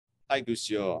Hi,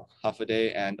 Gusio,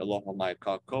 Hafade, and aloha mai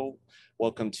kako.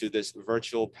 Welcome to this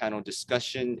virtual panel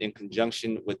discussion in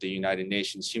conjunction with the United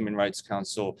Nations Human Rights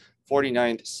Council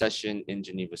 49th session in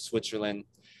Geneva, Switzerland.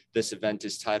 This event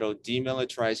is titled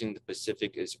Demilitarizing the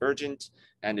Pacific is Urgent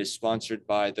and is sponsored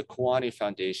by the Kiwani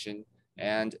Foundation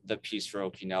and the Peace for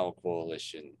Okinawa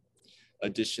Coalition.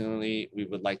 Additionally, we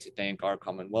would like to thank our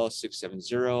Commonwealth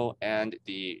 670 and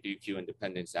the Ryukyu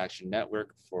Independence Action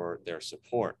Network for their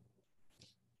support.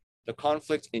 The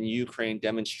conflict in Ukraine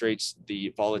demonstrates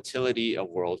the volatility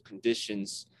of world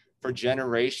conditions. For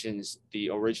generations, the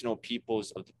original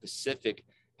peoples of the Pacific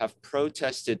have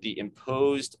protested the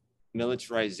imposed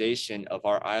militarization of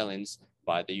our islands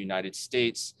by the United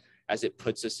States as it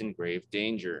puts us in grave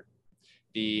danger.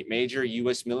 The major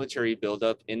US military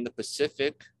buildup in the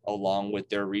Pacific, along with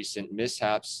their recent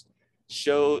mishaps,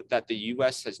 show that the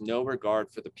US has no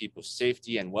regard for the people's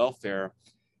safety and welfare,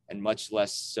 and much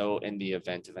less so in the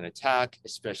event of an attack,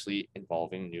 especially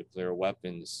involving nuclear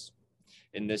weapons.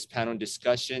 In this panel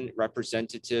discussion,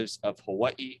 representatives of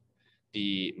Hawaii,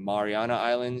 the Mariana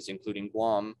Islands, including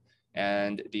Guam,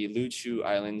 and the Ryukyu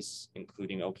Islands,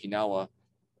 including Okinawa,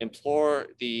 implore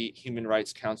the Human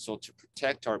Rights Council to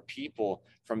protect our people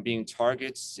from being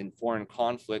targets in foreign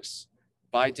conflicts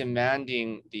by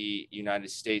demanding the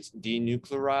United States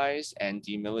denuclearize and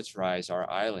demilitarize our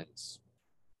islands.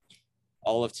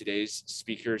 All of today's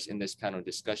speakers in this panel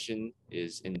discussion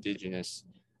is Indigenous.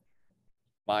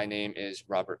 My name is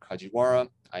Robert Kajiwara.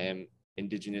 I am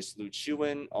Indigenous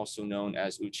Ryukyuan, also known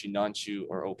as Uchinanchu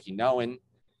or Okinawan.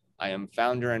 I am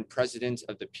founder and president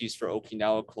of the Peace for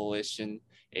Okinawa Coalition,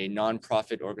 a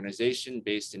nonprofit organization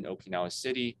based in Okinawa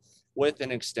City with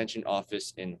an extension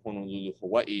office in Honolulu,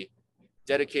 Hawaii,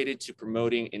 dedicated to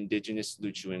promoting Indigenous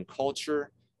Ryukyuan culture,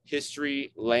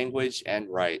 history, language, and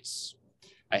rights.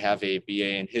 I have a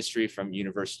BA in history from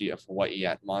University of Hawaii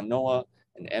at Manoa,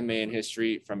 an MA in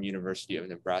history from University of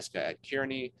Nebraska at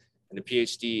Kearney, and a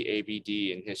PhD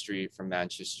ABD in history from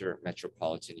Manchester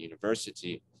Metropolitan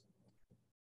University.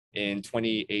 In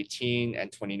 2018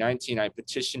 and 2019, I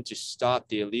petitioned to stop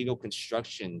the illegal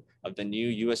construction of the new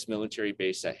US military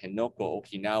base at Henoko,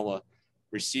 Okinawa,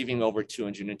 receiving over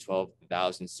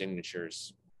 212,000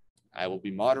 signatures. I will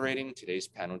be moderating today's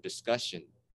panel discussion.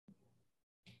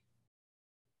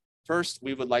 First,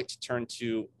 we would like to turn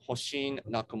to Hoshin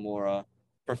Nakamura,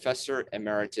 Professor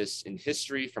Emeritus in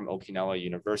History from Okinawa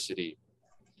University.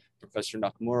 Professor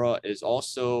Nakamura is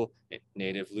also a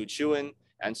native Ryukyuan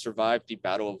and survived the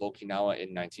Battle of Okinawa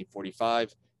in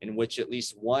 1945, in which at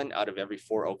least 1 out of every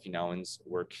 4 Okinawans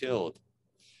were killed.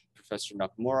 Professor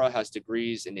Nakamura has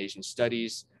degrees in Asian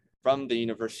Studies from the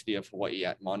University of Hawaii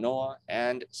at Manoa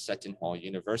and Seton Hall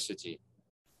University.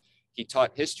 He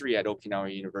taught history at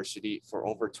Okinawa University for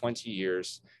over 20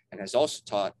 years and has also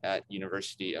taught at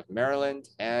University of Maryland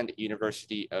and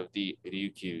University of the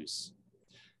Ryukyus.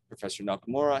 Professor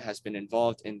Nakamura has been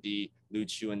involved in the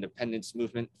Ryukyu independence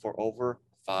movement for over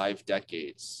 5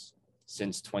 decades.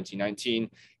 Since 2019,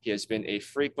 he has been a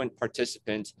frequent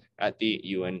participant at the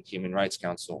UN Human Rights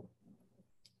Council.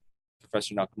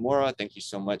 Professor Nakamura, thank you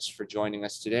so much for joining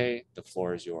us today. The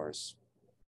floor is yours.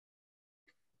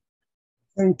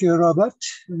 Thank you, Robert.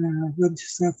 Good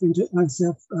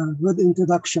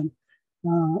introduction.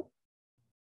 Oh,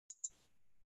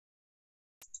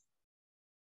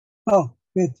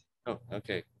 good. Oh,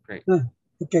 okay, great.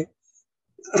 Okay.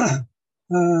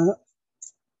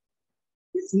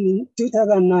 In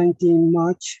 2019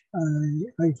 March,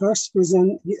 I first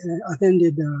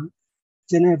attended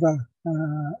Geneva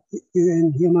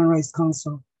UN Human Rights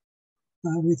Council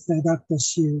with Dr.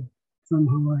 Shiu from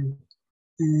Hawaii.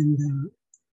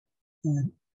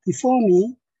 And before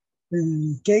me,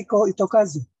 Keiko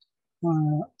Itokazu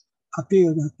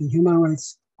appeared at the Human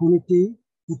Rights Committee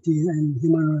at the UN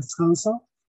Human Rights Council.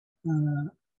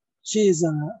 She is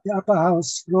the upper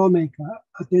house lawmaker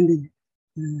attending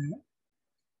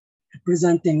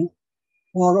representing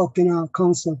All Okinawa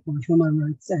Council for Human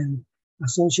Rights and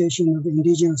Association of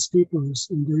Indigenous Peoples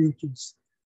in the Ryukyus.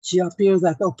 She appears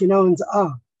that Okinawans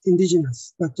are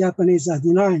indigenous, but Japanese are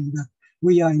denying that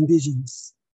we are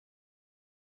indigenous.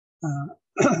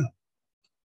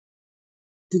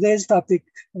 Today's topic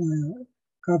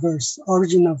covers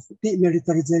origin of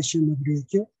demilitarization of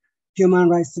Ryukyu, human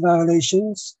rights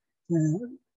violations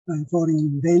by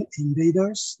foreign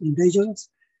invasions,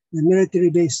 the military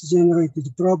base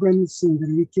generated problems in the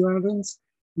Ryukyu Islands,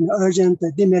 and urgent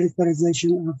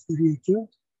demilitarization of the Ryukyu,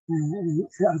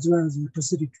 as well as the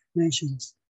Pacific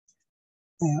nations.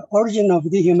 Origin of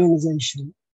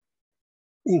dehumanization.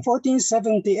 In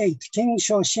 1478, King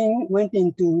Shoshin went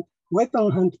into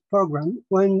weapon hunt program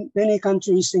when many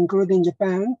countries, including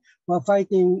Japan, were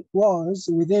fighting wars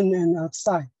within and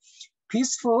outside.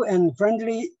 Peaceful and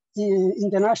friendly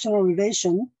international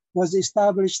relation was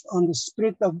established on the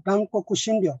spirit of Bangkok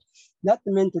Shinryo. That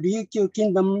meant Ryukyu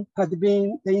Kingdom had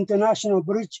been the international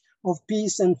bridge of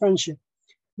peace and friendship.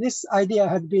 This idea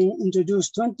had been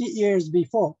introduced 20 years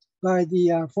before by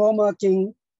the former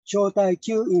King Shotai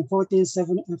Kyu in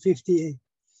 1458.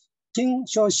 King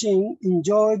Shoshin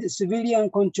enjoyed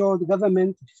civilian-controlled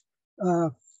government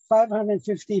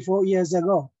 554 years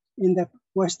ago in the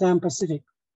Western Pacific.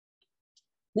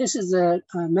 This is a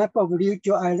map of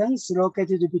Ryukyu Islands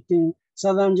located between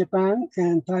southern Japan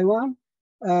and Taiwan.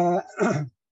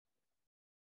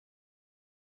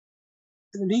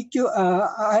 Ryukyu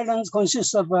Islands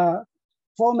consists of 4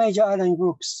 major island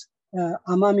groups: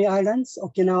 Amami Islands,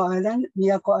 Okinawa Island,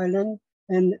 Miyako Island,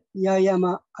 and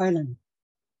Yaeyama Island,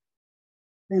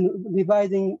 and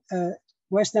dividing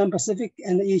Western Pacific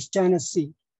and East China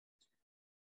Sea.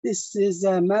 This is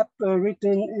a map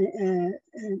written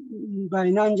by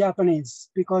non-Japanese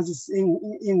because it's in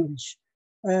English.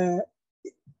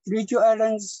 Ryukyu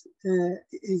Islands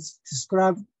is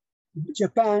described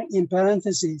Japan in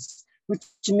parentheses, which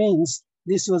means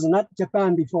this was not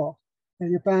Japan before.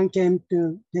 Japan came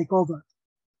to take over.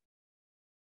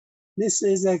 This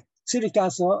is a city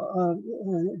castle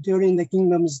during the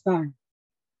kingdom's time.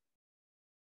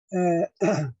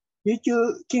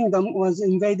 Ryukyu Kingdom was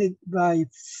invaded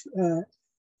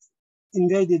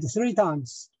 3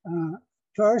 times.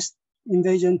 First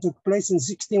invasion took place in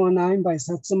 1609 by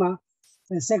Satsuma.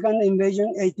 The second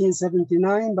invasion,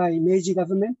 1879, by Meiji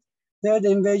government. Third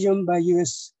invasion by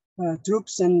US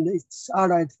troops and its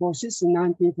allied forces in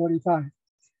 1945.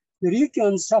 The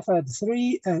Ryukyuans suffered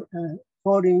 3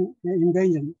 foreign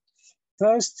invasions.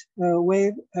 First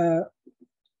wave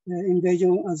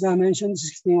invasion, as I mentioned,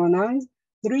 1609.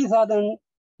 3,000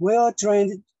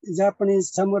 well-trained Japanese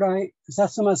samurai,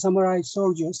 Satsuma samurai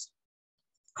soldiers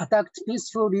attacked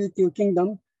peaceful Ryukyu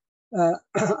Kingdom,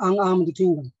 unarmed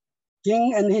kingdom.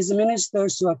 King and his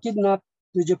ministers were kidnapped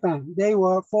to Japan. They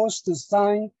were forced to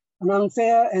sign an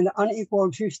unfair and unequal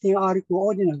 15-article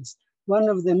ordinance. One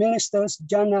of the ministers,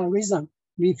 Jana Rizan,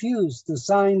 refused to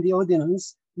sign the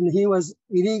ordinance, and he was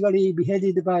illegally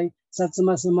beheaded by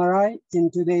Satsuma samurai in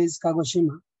today's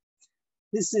Kagoshima.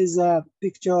 This is a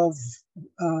picture of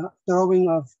drawing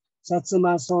of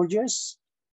Satsuma soldiers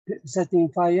setting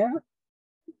fire.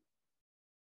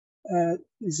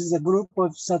 This is a group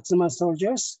of Satsuma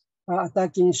soldiers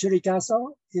attacking Shuri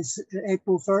Castle. It's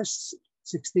April 1st,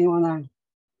 1609.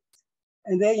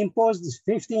 And they imposed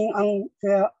 15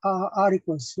 unfair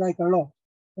articles like a law.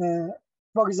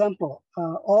 For example,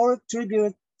 all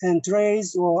tribute and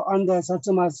trades were under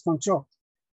Satsuma's control.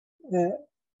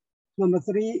 Number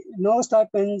 3, no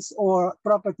stipends or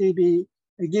property be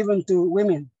given to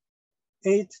women.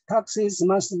 8, taxes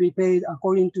must be paid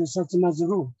according to Satsuma's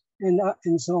rule,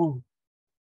 and so on.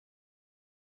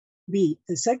 B,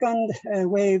 the second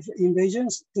wave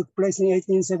invasions took place in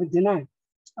 1879.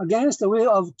 Against the will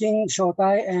of King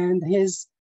Shotai and his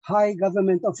high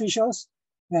government officials,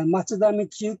 Matsuda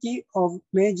Mitsuyuki of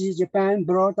Meiji Japan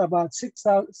brought about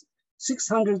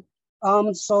 600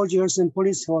 armed soldiers and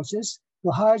police forces to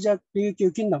hijack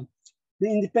Ryukyu Kingdom. The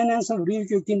independence of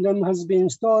Ryukyu Kingdom has been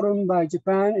stolen by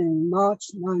Japan in March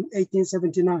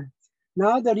 1879.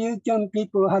 Now the Ryukyuan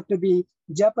people had to be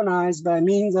Japanized by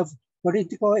means of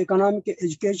political, economic,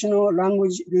 educational,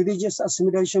 language, religious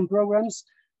assimilation programs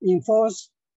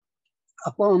enforced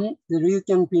upon the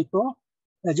Ryukyuan people.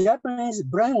 The Japanese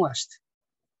brainwashed,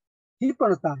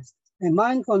 hypnotized, and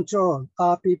mind controlled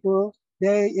our people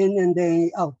day in and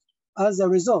day out. As a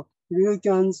result,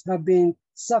 Ryukyuans have been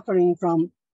suffering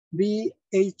from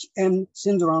BHM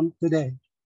syndrome today.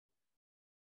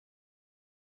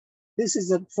 This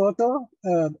is a photo,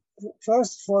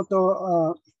 first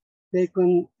photo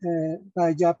taken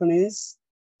by Japanese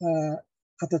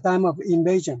at the time of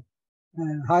invasion,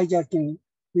 hijacking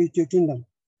Ryukyu Kingdom.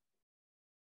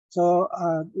 So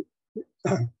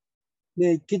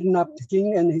they kidnapped the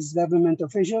king and his government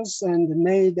officials and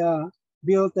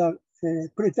built a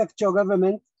prefecture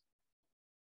government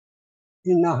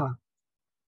in Naha.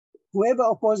 Whoever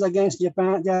opposed against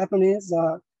Japanese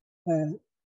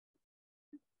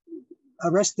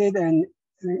arrested and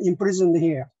imprisoned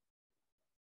here.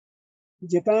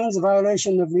 Japan's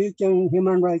violation of Ryukyuan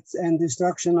human rights and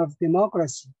destruction of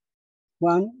democracy.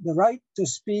 1, the right to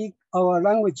speak our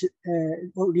language,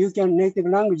 Ryukyuan native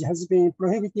language, has been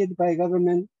prohibited by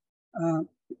government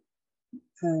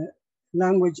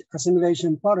language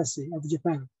assimilation policy of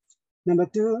Japan. Number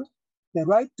 2, The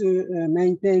right to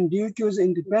maintain Ryukyu's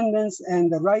independence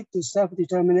and the right to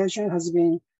self-determination has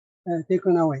been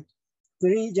taken away.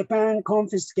 3, Japan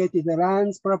confiscated the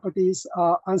lands, properties,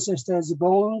 ancestors'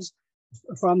 bones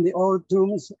from the old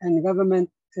tombs and government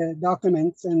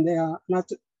documents, and they are not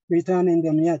returning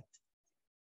them yet.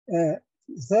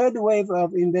 Third wave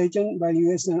of invasion by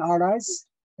US and allies,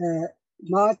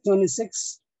 March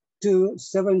 26 to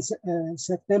 7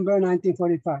 September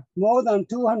 1945. More than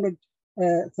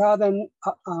 200,000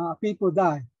 people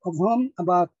died, of whom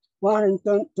about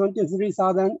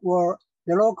 123,000 were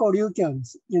the local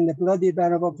Ryukyans in the bloody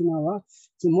Battle of Okinawa.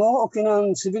 So more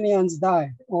Okinawan civilians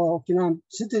died, or Okinawan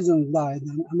citizens died,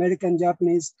 than American,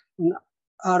 Japanese, and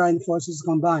Allied forces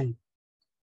combined.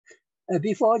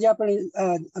 Before Japanese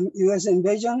US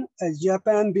invasion,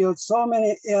 Japan built so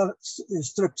many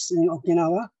airstrips in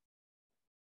Okinawa.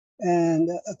 And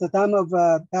at the time of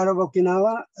Battle of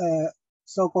Okinawa,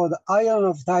 so-called Island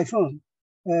of Typhoon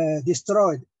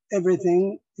destroyed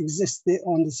everything existed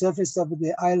on the surface of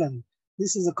the island.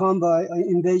 This is a convoy, an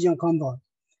invasion convoy.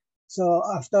 So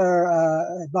after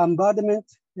bombardment,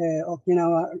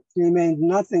 Okinawa remained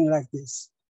nothing like this.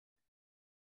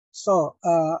 So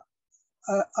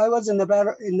I was in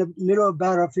the middle of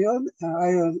battlefield. I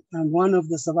am one of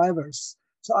the survivors.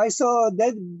 So I saw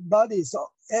dead bodies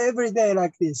every day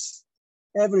like this,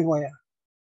 everywhere.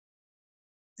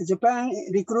 Japan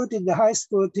recruited the high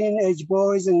school teenage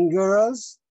boys and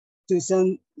girls to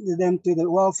send them to the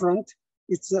war front.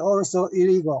 It's also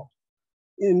illegal.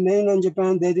 In mainland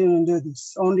Japan, they didn't do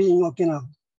this, only in Okinawa.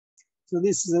 So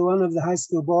this is one of the high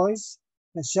school boys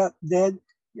shot dead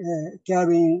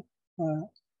carrying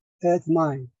earth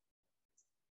mine.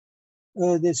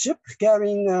 The ship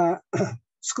carrying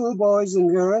schoolboys and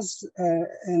girls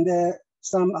and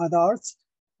some adults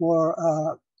were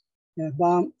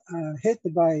hit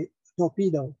by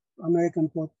torpedo, American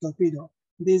torpedo.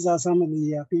 These are some of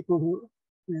the people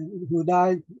who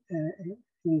died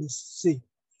in the sea.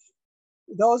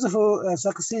 Those who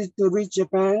succeeded to reach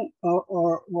Japan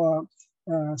or were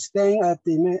staying at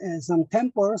some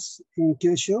temples in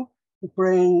Kyushu,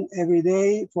 praying every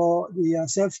day for the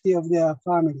safety of their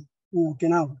family in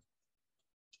Okinawa.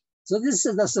 So this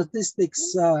is the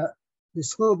statistics, the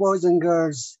schoolboys and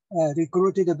girls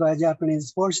recruited by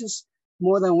Japanese forces.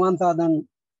 More than 1,000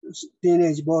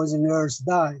 teenage boys and girls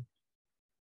died.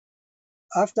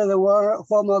 After the war,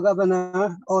 former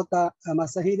Governor Ota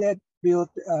Masahide built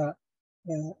a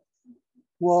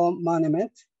war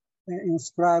monument,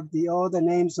 inscribed all the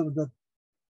names of the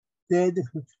dead,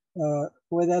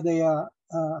 whether they are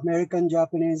American,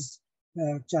 Japanese,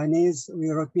 Chinese,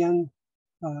 European,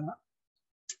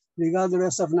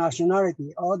 regardless of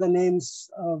nationality. All the names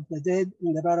of the dead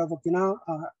in the Battle of Okinawa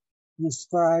are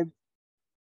inscribed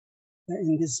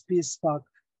in this peace park.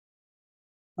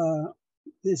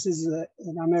 This is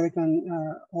an American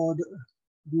old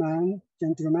man,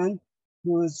 gentleman,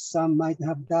 who some might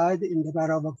have died in the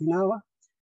Battle of Okinawa.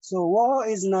 So war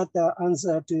is not the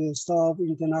answer to solve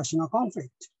international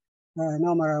conflict.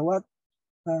 No matter what,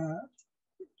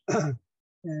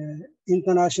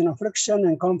 international friction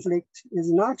and conflict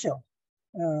is natural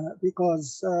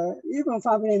because even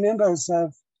family members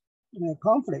have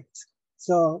conflict.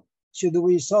 So should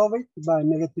we solve it by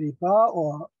military power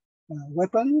or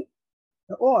weapon,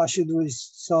 or should we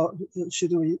solve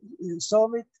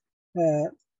it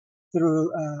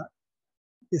through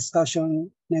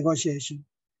discussion, negotiation?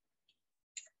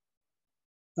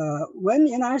 When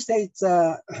the United States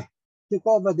took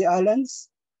over the islands,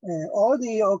 all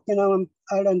the Okinawan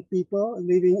island people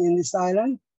living in this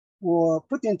island were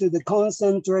put into the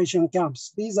concentration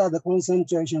camps. These are the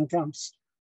concentration camps.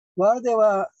 While they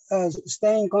were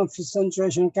staying in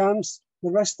concentration camps,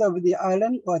 the rest of the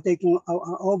island were taken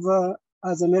over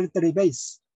as a military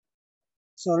base.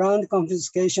 So land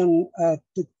confiscation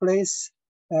took place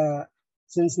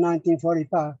since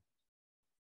 1945.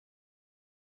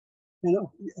 And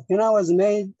Okinawa was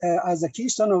made as a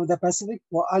keystone of the Pacific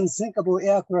for unsinkable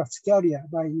aircraft carrier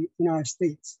by the United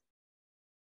States.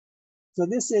 So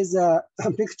this is a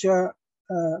picture,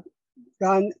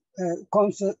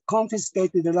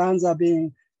 confiscated lands are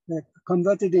being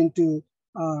converted into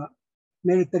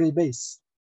military base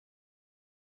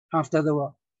after the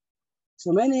war.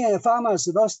 So many farmers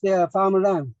lost their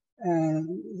farmland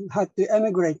and had to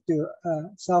emigrate to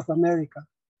South America.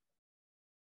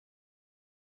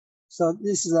 So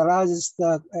this is the largest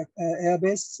air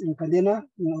base in Kadena.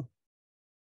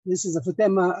 This is a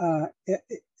Futema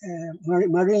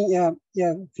marine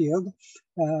airfield,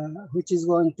 which is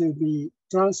going to be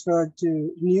transferred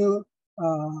to new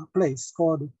place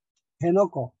called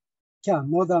Henoko,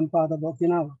 northern part of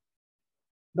Okinawa.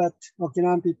 but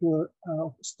Okinawan people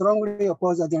strongly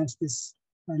oppose against this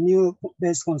new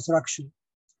base construction.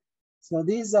 So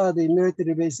these are the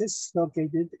military bases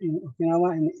located in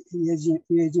Okinawa and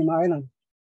Iejima Island.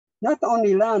 Not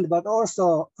only land, but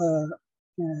also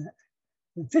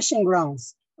fishing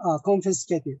grounds are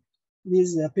confiscated.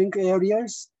 These pink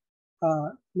areas,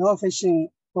 no fishing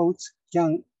boats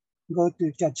can go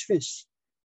to catch fish.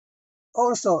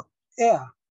 Also,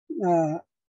 air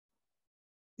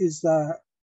is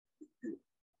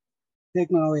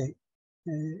taken away.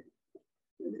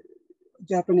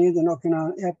 Japanese and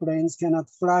Okinawan airplanes cannot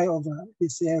fly over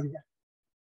this area.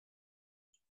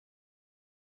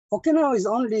 Okinawa is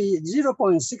only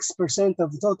 0.6%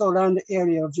 of the total land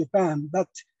area of Japan, but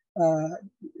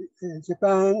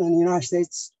Japan and the United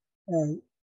States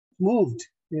moved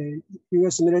the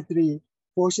US military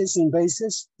forces and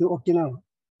bases to Okinawa,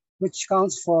 which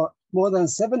counts for more than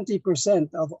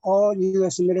 70% of all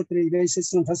US military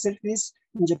bases and facilities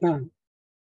in Japan.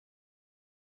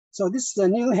 So this is the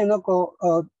new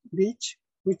Henoko beach,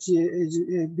 which is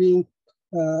being,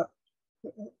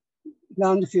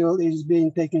 landfill is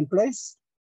being taken place.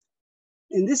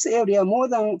 In this area, more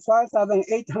than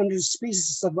 5,800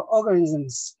 species of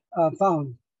organisms are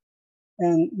found,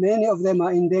 and many of them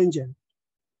are endangered,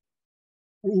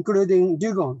 including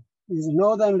dugong, is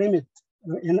northern limit.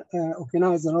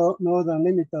 Okinawa is the northern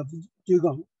limit of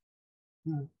dugong.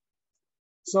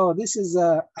 So this is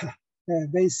a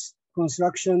base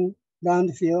construction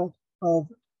landfill of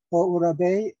Oura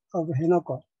Bay of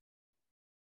Henoko.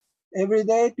 Every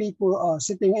day, people are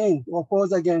sitting in to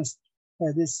oppose against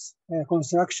this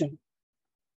construction.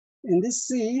 In this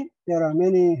sea, there are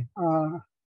many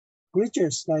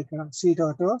creatures like sea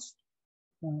turtles,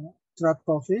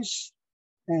 tropical fish,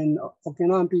 and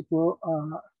Okinawan people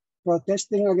are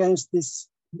protesting against this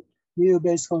new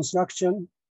base construction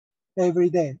every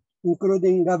day,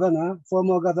 including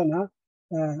former governor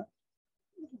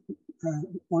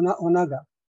Onaga.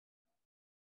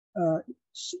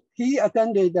 He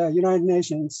attended the United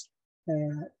Nations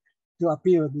to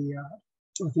appeal the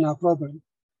Okinawa program.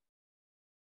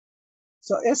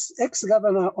 So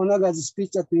ex-Governor Onaga's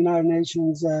speech at the United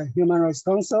Nations Human Rights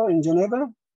Council in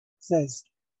Geneva says,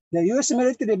 the US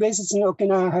military bases in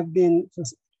Okinawa have been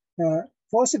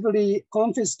forcibly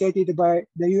confiscated by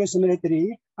the US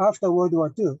military after World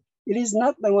War II. It is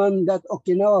not the one that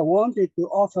Okinawa wanted to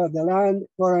offer the land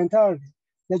voluntarily.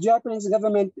 The Japanese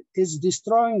government is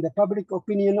destroying the public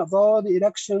opinion of all the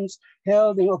elections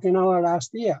held in Okinawa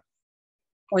last year,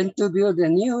 and to build a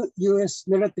new US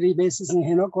military bases in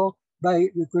Henoko by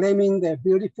reclaiming the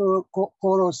beautiful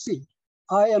Coral Sea.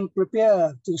 I am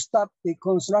prepared to stop the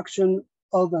construction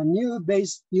of a new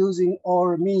base using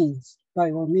all means,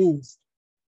 by all means.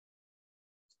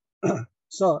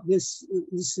 So this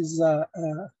is a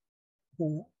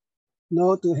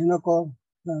no to Henoko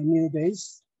new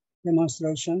base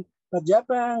demonstration. But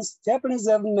Japanese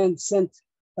government sent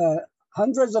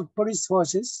hundreds of police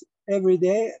forces every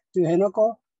day to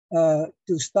Henoko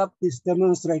to stop these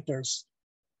demonstrators.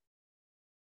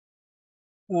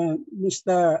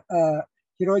 Mr.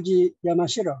 Hiroji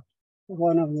Yamashiro,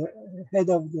 one of the head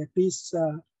of the peace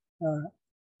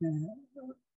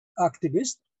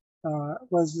activist,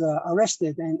 was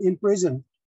arrested and imprisoned.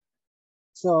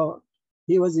 So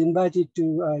he was invited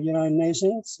to United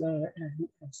Nations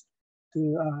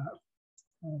to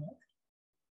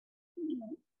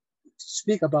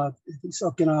speak about this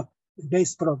Okinawa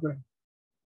base program.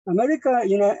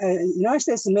 United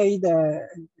States made a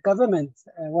government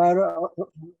while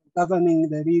governing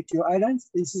the Ryukyu Islands.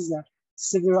 This is a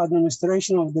civil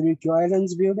administration of the Ryukyu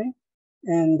Islands building.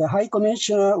 And the High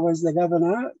Commissioner was the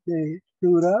governor, the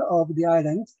ruler of the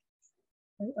island.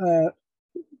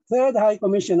 Third High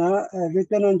Commissioner,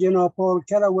 Lieutenant General Paul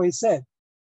Caraway said,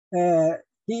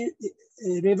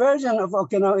 reversion of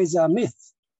Okinawa is a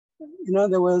myth. In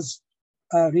other words,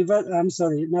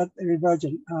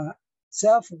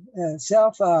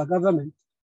 self-government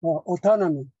or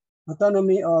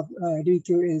autonomy of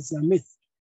Ryukyu is a myth.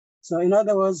 So in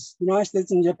other words, United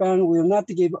States and Japan will not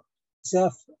give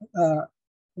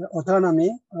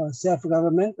autonomy or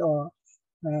self-government or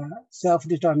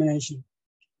self-determination.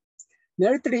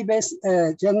 Military base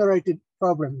generated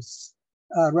problems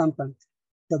are rampant.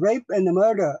 The rape and the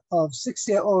murder of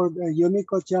 6-year-old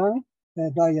Yumiko Chan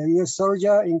by a US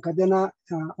soldier in Kadena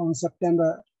on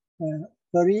September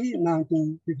 30,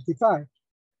 1955.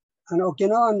 An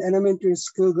Okinawan elementary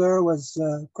school girl was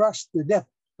crushed to death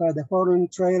by the fallen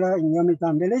trailer in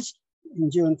Yomitan village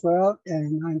in June 12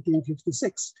 and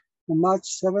 1956. On March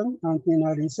 7,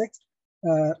 1996,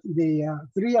 the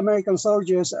 3 American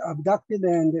soldiers abducted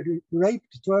and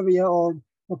raped 12-year-old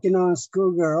Okinawan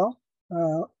schoolgirl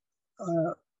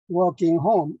walking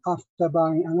home after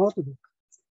buying a notebook.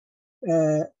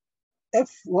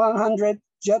 F-100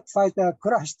 jet fighter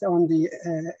crashed on the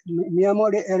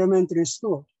Miyamori Elementary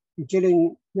School,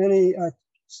 killing many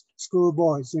school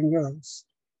boys and girls.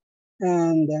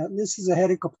 And this is a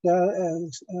helicopter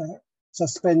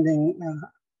suspending,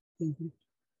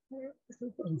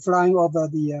 flying over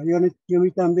the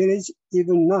Yumitan village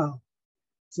even now.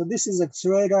 So this is a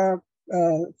trailer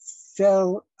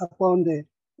fell upon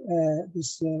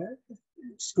this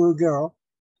schoolgirl,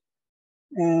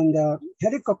 and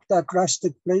helicopter crash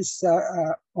took place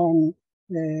on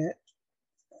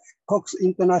Cox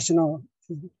International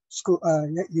School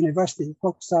University,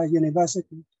 Kokusai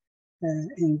University,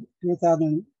 in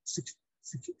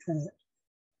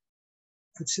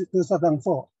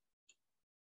 2004.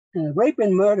 Rape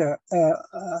and murder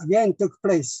again took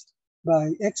place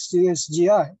by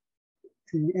ex-USGI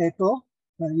in April.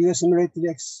 U.S. military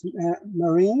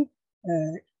ex-Marine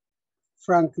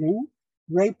Franklin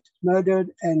raped,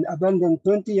 murdered, and abandoned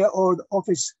 20-year-old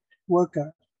office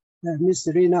worker, Miss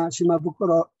Rina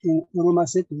Shimabukuro, in Uruma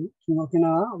City, in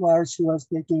Okinawa, while she was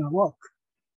taking a walk.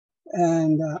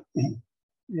 And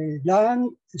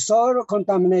land, soil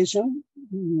contamination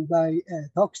by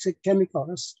toxic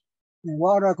chemicals,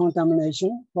 water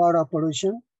contamination, water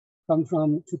pollution come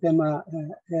from Futema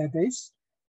Air Base.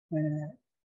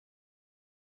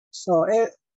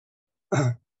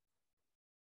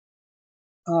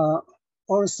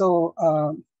 Also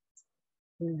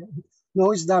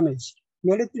noise damage.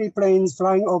 Military planes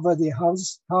flying over the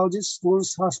houses,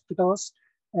 schools, hospitals.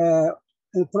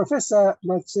 Professor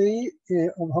Matsui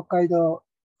of Hokkaido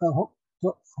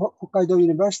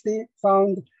University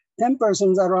found 10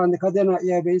 persons around the Kadena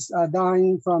Air Base are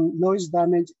dying from noise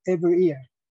damage every year.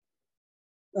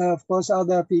 Of course,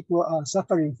 other people are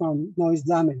suffering from noise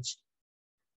damage.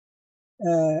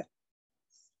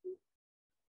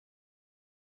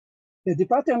 The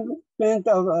Department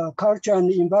of Culture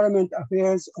and Environment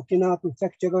Affairs, Okinawa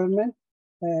Prefecture Government,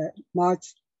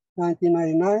 March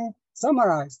 1999,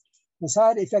 summarized the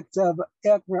side effects of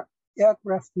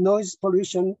aircraft noise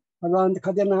pollution around the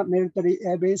Kadena Military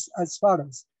Air Base as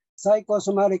follows: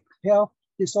 psychosomatic health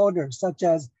disorders such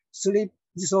as sleep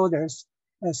disorders,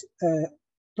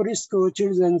 preschool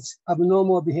children's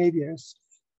abnormal behaviors,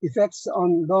 effects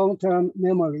on long-term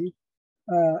memory,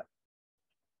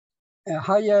 a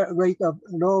higher rate of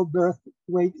low birth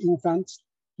weight infants,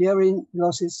 hearing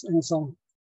losses, and so on.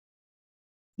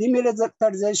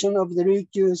 Demilitarization of the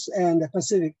Ryukyus and the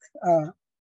Pacific.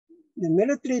 The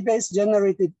military base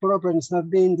generated problems have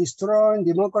been destroying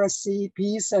democracy,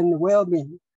 peace, and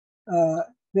well-being.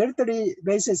 Military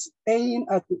bases aim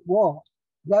at war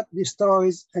that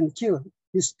destroys and kills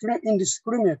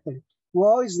indiscriminately.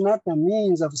 War is not a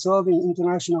means of solving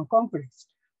international conflicts.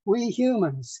 We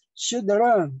humans should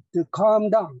learn to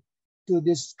calm down, to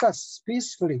discuss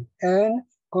peacefully and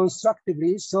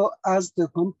constructively so as to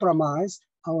compromise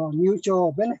our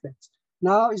mutual benefits.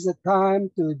 Now is the time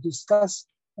to discuss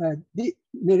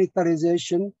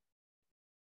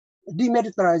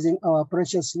demilitarizing our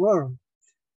precious world.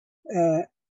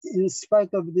 In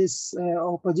spite of this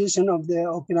opposition of the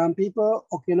Okinawan people,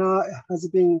 Okinawa has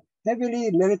been heavily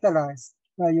militarized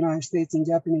by United States and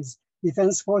Japanese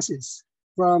defense forces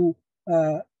from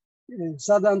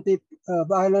southern tip of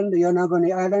island,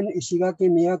 Yonaguni Island, Ishigaki,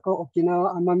 Miyako,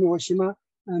 Okinawa, Amami Oshima,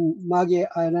 and Mage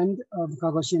Island of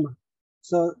Kagoshima.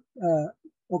 So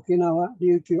Okinawa,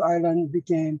 Ryukyu Island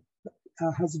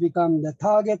has become the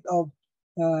target of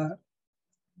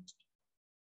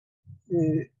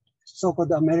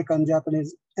so-called American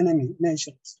Japanese enemy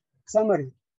nations.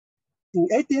 Summary. In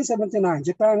 1879,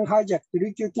 Japan hijacked the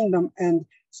Ryukyu Kingdom and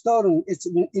stolen its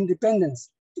independence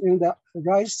in the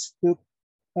rights to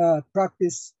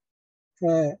practice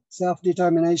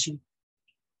self-determination,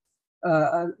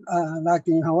 like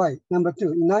in Hawaii. Number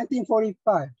two, in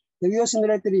 1945, the US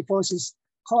military forces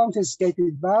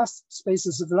confiscated vast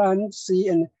spaces of land, sea,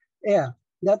 and air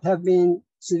that have been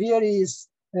severely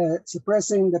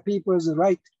suppressing the people's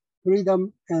right,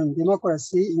 freedom, and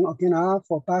democracy in Okinawa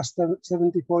for past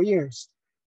 74 years.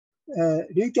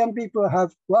 Ryukyuan people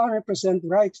have 100%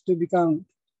 right to become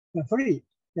free,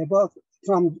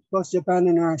 from both Japan and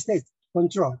the United States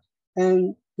control,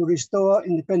 and to restore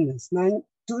independence.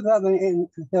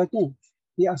 2013,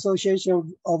 the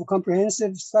Association of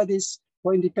Comprehensive Studies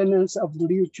for Independence of the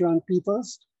Ryukyuan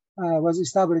peoples was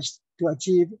established to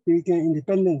achieve Ryukyuan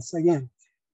independence again.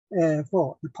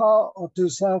 Four, the power to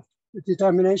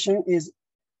self-determination is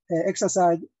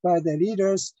exercised by the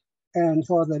leaders and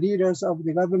for the leaders of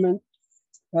the government.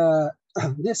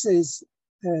 This is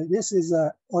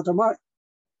automatic.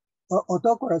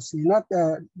 autocracy, not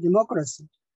democracy,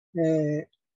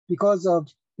 because of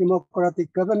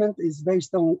democratic government is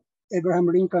based on Abraham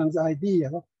Lincoln's idea,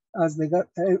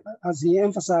 as he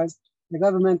emphasized, the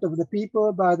government of the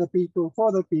people, by the people,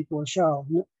 for the people shall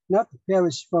not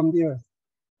perish from the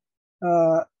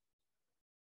earth.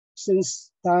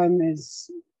 Since time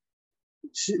is,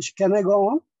 can I go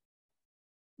on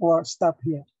or stop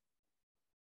here?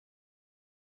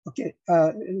 Okay,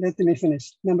 let me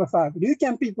finish. Number 5,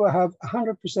 Ryukyuan people have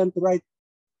 100% right.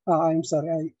 I'm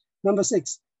sorry. Number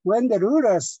 6, when the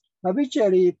rulers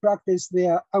habitually practice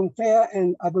their unfair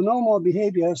and abnormal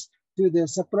behaviors to the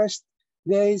suppressed,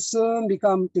 they soon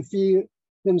become to feel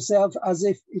themselves as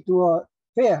if it were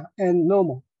fair and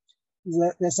normal.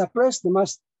 The suppressed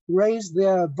must raise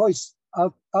their voice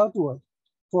outward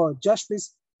for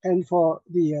justice and for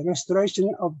the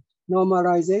restoration of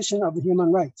normalization of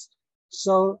human rights.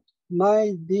 So,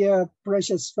 my dear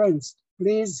precious friends,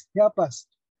 please help us,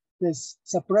 this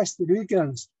suppressed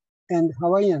Ryukyuans and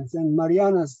Hawaiians and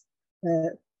Marianas,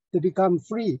 to become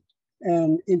free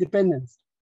and independent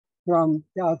from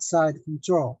the outside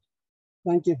control.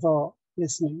 Thank you for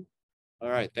listening. All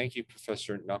right, thank you,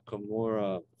 Professor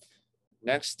Nakamura.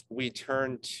 Next, we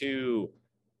turn to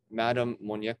Madam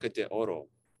Muñeca de Oro,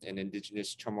 an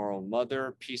Indigenous Chamorro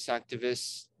mother, peace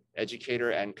activist,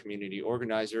 educator, and community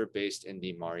organizer based in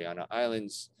the Mariana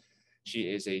Islands.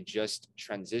 She is a Just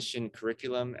Transition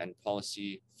Curriculum and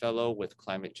Policy Fellow with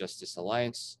Climate Justice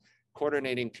Alliance,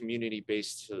 coordinating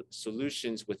community-based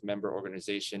solutions with member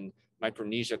organization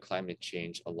Micronesia Climate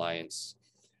Change Alliance.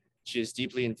 She is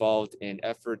deeply involved in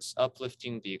efforts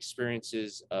uplifting the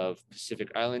experiences of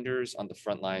Pacific Islanders on the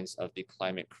front lines of the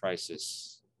climate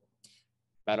crisis.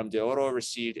 Madame de Oro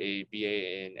received a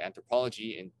BA in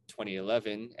Anthropology in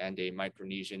 2011 and a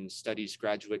Micronesian Studies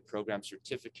Graduate Program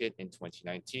Certificate in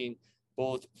 2019,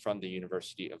 both from the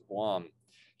University of Guam.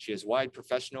 She has wide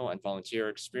professional and volunteer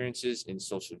experiences in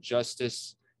social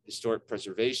justice, historic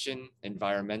preservation,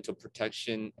 environmental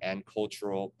protection, and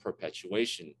cultural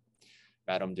perpetuation.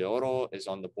 Madame de Oro is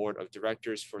on the board of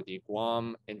directors for the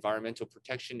Guam Environmental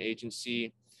Protection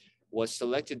Agency, was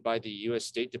selected by the U.S.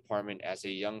 State Department as a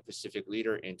Young Pacific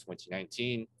Leader in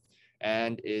 2019,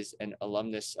 and is an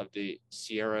alumnus of the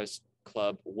Sierras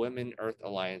Club Women Earth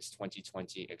Alliance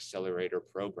 2020 Accelerator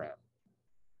Program.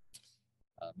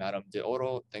 Madame de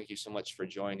Oro, thank you so much for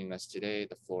joining us today.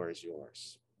 The floor is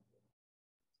yours.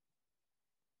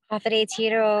 Hafide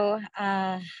Tiro,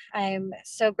 I'm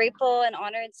so grateful and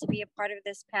honored to be a part of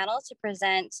this panel to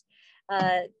present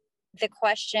the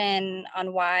question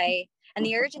on why and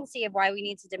the urgency of why we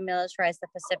need to demilitarize the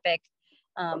Pacific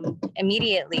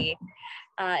immediately,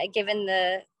 given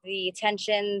the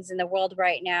tensions in the world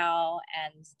right now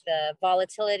and the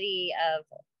volatility of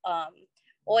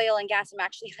oil and gas. I'm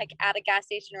actually like at a gas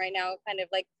station right now, kind of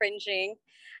like cringing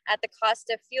at the cost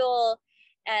of fuel.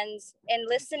 And in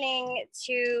listening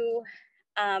to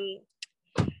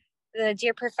the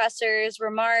dear professor's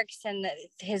remarks and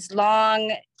his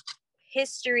long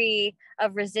history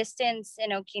of resistance in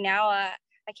Okinawa,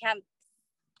 I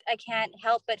can't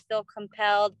help but feel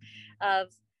compelled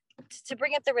to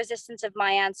bring up the resistance of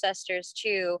my ancestors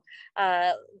too.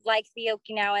 Like the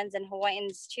Okinawans and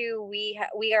Hawaiians too,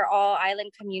 we are all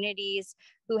island communities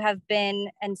who have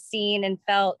been and seen and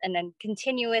felt and then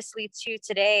continuously to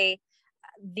today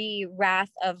the wrath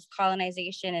of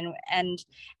colonization and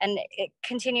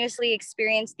continuously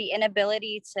experience the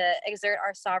inability to exert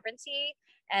our sovereignty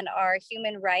and our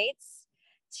human rights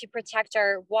to protect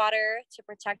our water, to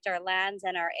protect our lands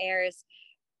and our airs,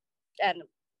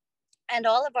 and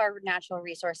all of our natural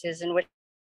resources in which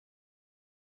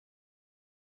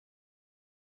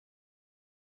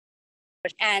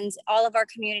and all of our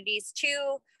communities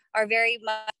too are very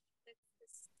much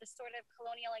the sort of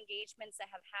colonial engagements that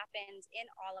have happened in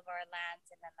all of our lands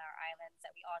and in our islands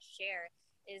that we all share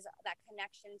is that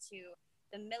connection to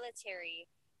the military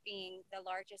being the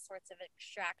largest sorts of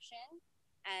extraction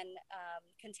and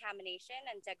contamination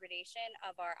and degradation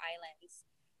of our islands.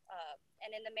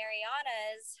 And in the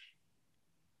Marianas,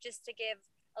 just to give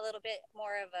a little bit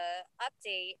more of a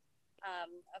update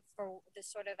for the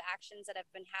sort of actions that have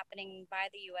been happening by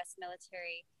the U.S.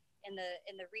 military in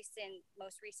the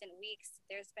most recent weeks,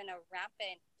 there's been a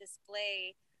rampant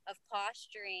display of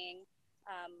posturing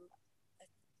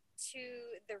to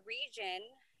the region,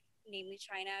 namely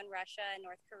China and Russia and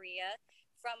North Korea,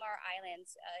 from our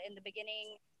islands. In the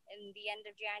end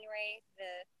of January,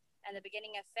 and the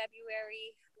beginning of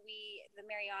February, the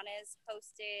Marianas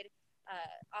hosted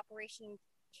Operation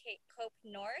Cape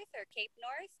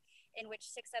North, in which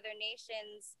 6 other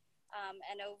nations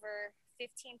and over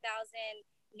 15,000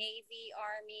 Navy,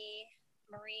 Army,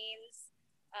 Marines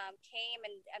came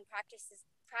and practiced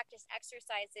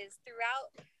exercises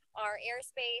throughout our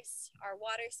airspace, our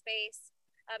water space,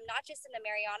 not just in the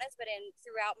Marianas, but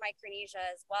throughout Micronesia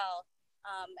as well.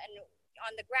 And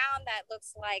on the ground, that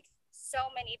looks like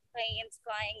so many planes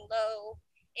flying low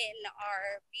in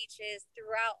our beaches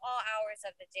throughout all hours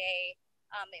of the day.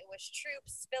 It was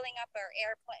troops filling up our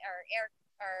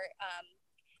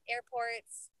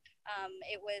airports.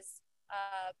 It was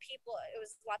people. It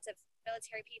was lots of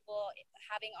military people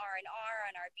having R&R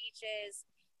on our beaches,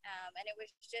 and it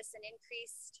was just an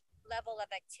increased level of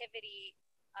activity,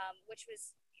 which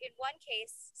was in one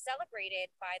case celebrated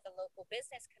by the local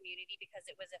business community because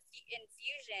it was an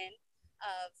infusion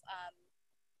of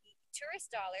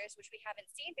tourist dollars, which we haven't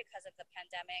seen because of the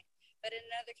pandemic. But in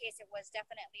another case, it was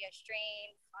definitely a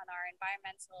strain on our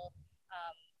environmental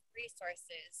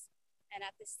resources. And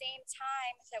at the same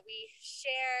time that we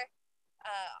share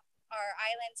our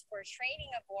islands for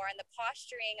training of war and the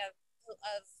posturing of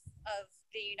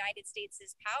the United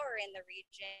States' power in the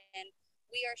region,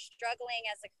 we are struggling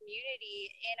as a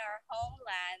community in our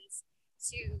homelands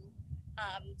to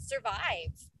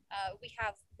survive. We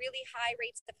have really high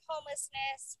rates of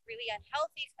homelessness, really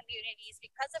unhealthy communities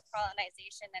because of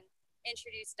colonization and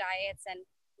introduced diets and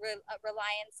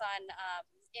reliance on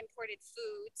imported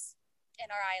foods in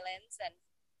our islands, and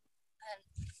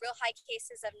real high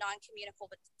cases of non-communicable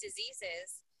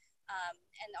diseases.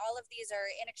 And all of these are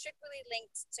inextricably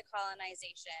linked to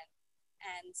colonization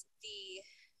and the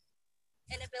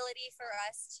inability for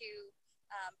us to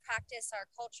practice our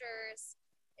cultures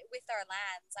with our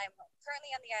lands. I'm currently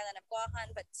on the island of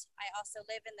Guam, but I also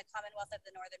live in the Commonwealth of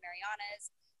the Northern Marianas.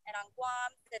 And on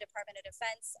Guam, the Department of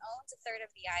Defense owns a third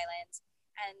of the island.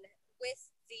 And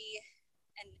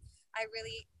I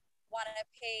really want to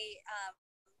pay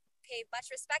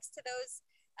much respects to those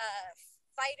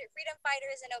freedom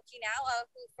fighters in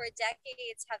Okinawa who for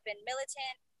decades have been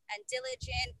militant and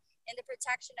diligent in the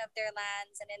protection of their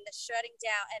lands and in the shutting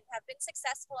down, and have been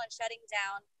successful in shutting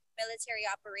down military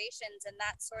operations, and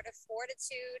that sort of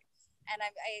fortitude. And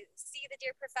I see the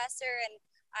dear professor, and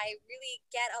I really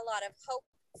get a lot of hope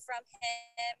from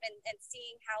him, and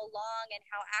seeing how long and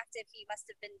how active he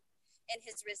must have been in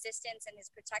his resistance and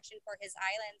his protection for his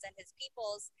islands and his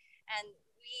peoples. And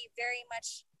we very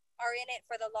much are in it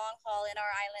for the long haul in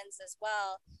our islands as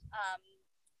well.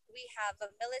 We have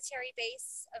a military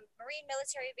base, a Marine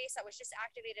military base that was just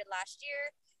activated last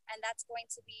year, and that's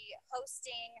going to be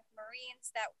hosting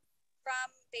Marines that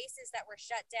from bases that were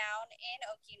shut down in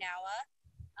Okinawa.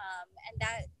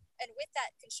 And with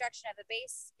that construction of the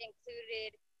base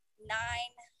included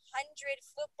 900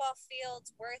 football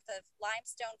fields worth of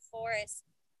limestone forest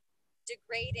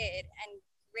degraded and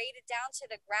graded down to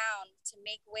the ground to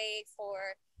make way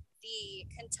for the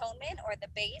cantonment or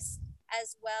the base,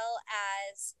 as well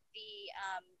as the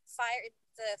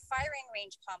firing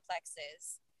range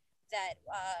complexes that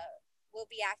will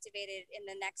be activated in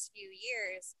the next few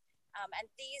years. And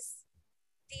these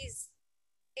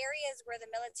areas where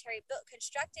the military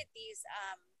constructed these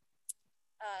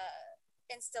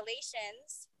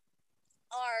installations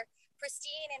are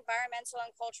pristine environmental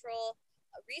and cultural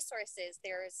resources.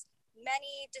 There's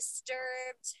many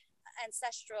disturbed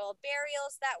ancestral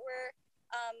burials that were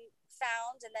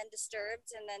found and then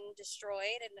disturbed and then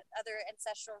destroyed, and other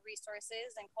ancestral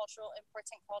resources and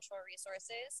important cultural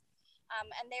resources.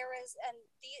 And they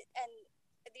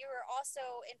were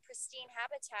also in pristine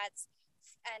habitats,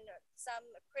 and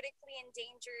some critically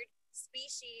endangered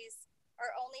species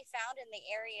are only found in the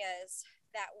areas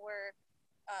that were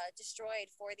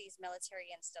destroyed for these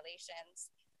military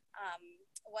installations.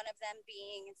 One of them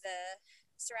being the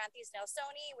Ceranthes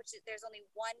nelsoni, there's only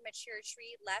one mature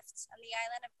tree left on the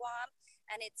island of Guam,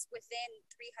 and it's within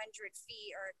 300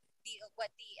 feet, or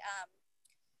what the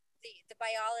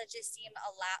biologists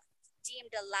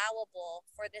deemed allowable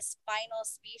for this final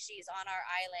species on our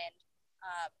island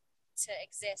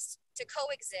to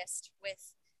coexist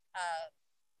with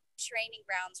training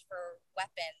grounds for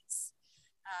weapons.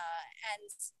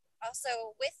 And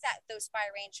also with those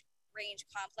fire range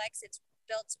complex, it's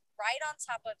built right on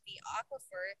top of the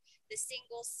aquifer, the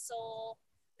single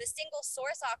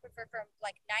source aquifer from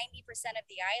like 90% of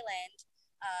the island,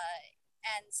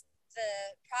 and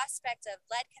the prospect of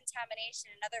lead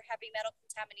contamination and other heavy metal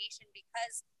contamination,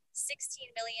 because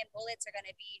 16 million bullets are going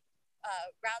to be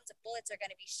rounds of bullets are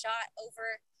going to be shot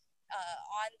over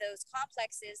on those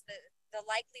complexes. The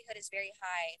likelihood is very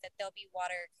high that there'll be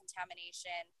water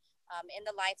contamination in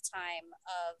the lifetime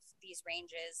of these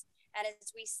ranges. And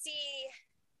as we see,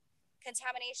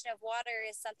 contamination of water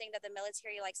is something that the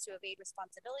military likes to evade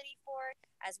responsibility for,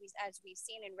 as we've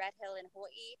seen in Red Hill in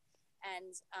Hawaii.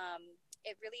 And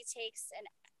it really takes an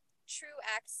true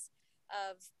acts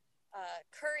of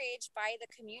courage by the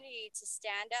community to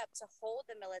stand up to hold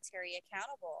the military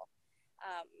accountable.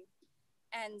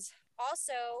 And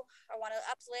also, I want to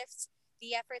uplift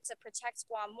the efforts to protect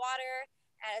Guam water,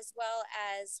 as well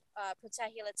as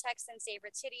protect Latex and Save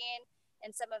Retidian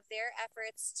in some of their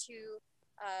efforts to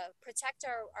protect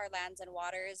our lands and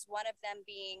waters. One of them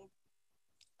being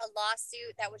a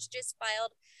lawsuit that was just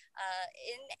filed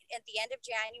at the end of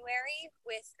January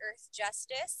with Earth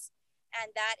Justice,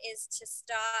 and that is to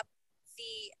stop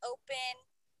the open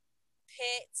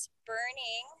pit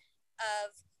burning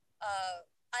of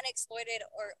unexploited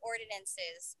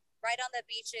ordinances right on the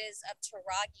beaches of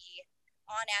Taragi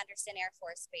on Anderson Air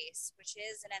Force Base, which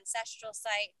is an ancestral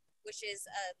site, which is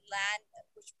a land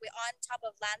which we on top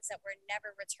of lands that were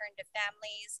never returned to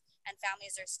families, and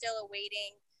families are still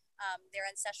awaiting their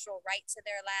ancestral right to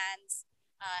their lands.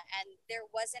 And there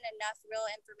wasn't enough real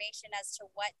information as to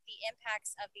what the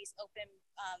impacts of these open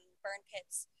burn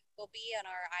pits will be on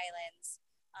our islands.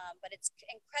 But it's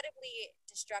incredibly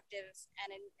destructive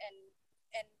and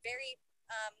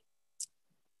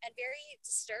very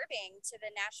disturbing to the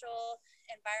natural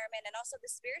environment and also the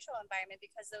spiritual environment,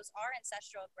 because those are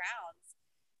ancestral grounds.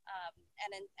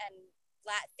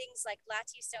 Things like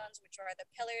latte stones, which are the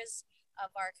pillars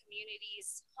of our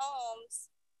community's homes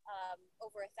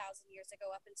over 1,000 years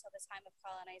ago up until the time of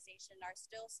colonization, are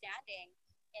still standing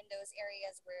in those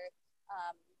areas where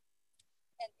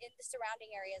and in the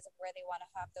surrounding areas of where they want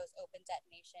to have those open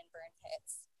detonation burn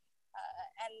pits.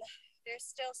 And there's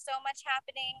still so much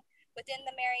happening within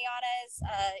the Marianas.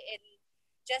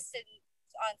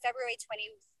 On February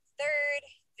 23rd,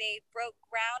 they broke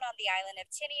ground on the island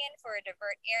of Tinian for a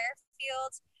divert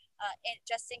airfield,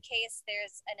 just in case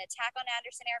there's an attack on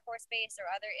Anderson Air Force Base or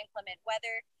other inclement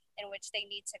weather in which they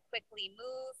need to quickly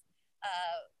move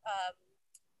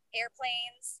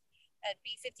airplanes,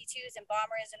 B-52s and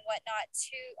bombers and whatnot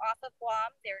off of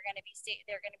Guam. They're going to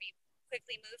be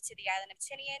quickly moved to the island of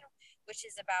Tinian, which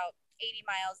is about 80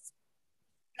 miles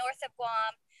north of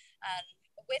Guam.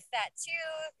 With that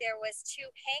too, there was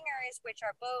 2 hangars, which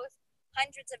are both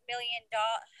hundreds of millions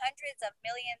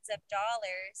of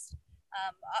dollars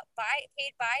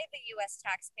paid by the U.S.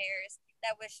 taxpayers,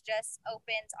 that was just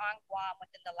opened on Guam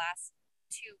within the last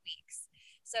 2 weeks.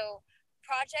 So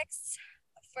projects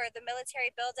for the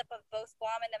military buildup of both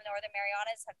Guam and the Northern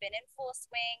Marianas have been in full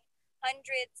swing.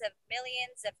 Hundreds of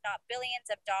millions, if not billions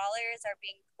of dollars are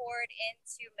being poured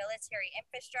into military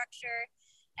infrastructure.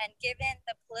 And given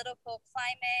the political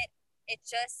climate, it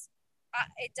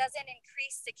doesn't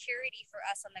increase security for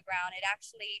us on the ground. It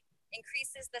actually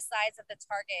increases the size of the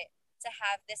target to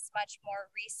have this much more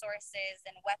resources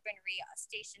and weaponry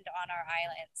stationed on our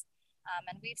islands.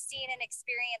 And we've seen and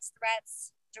experienced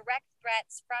direct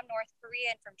threats from North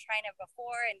Korea and from China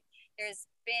before. And there's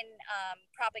been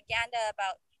propaganda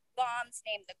about bombs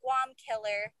named the Guam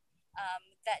Killer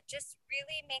that just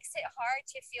really makes it hard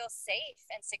to feel safe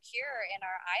and secure in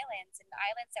our islands, and the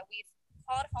islands that we've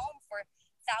called home for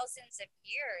thousands of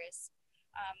years.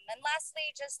 And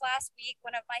lastly, just last week,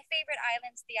 one of my favorite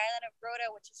islands, the island of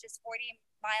Rota, which is just 40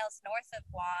 miles north of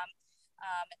Guam,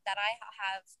 that I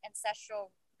have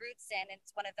ancestral roots in.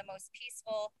 It's one of the most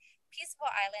peaceful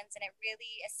islands, and it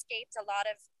really escaped a lot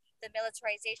of the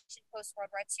militarization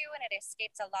post-World War II, and it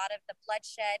escaped a lot of the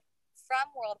bloodshed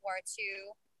from World War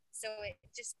II. So it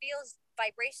just feels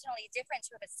vibrationally different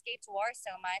to have escaped war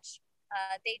so much.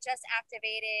 They just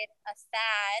activated a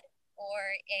THAAD,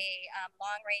 or a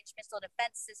long-range missile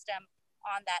defense system,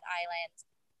 on that island.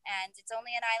 And it's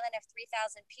only an island of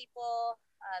 3,000 people.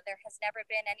 There has never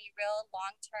been any real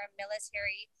long-term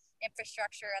military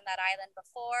infrastructure on that island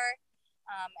before.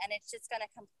 And it's just going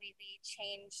to completely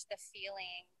change the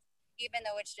feeling. Even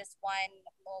though it's just one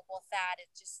mobile THAAD, it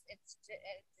just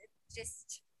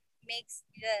makes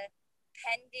the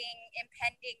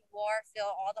impending war feel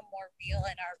all the more real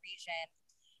in our region.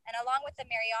 And along with the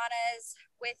Marianas,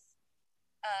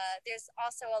 there's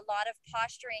also a lot of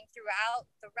posturing throughout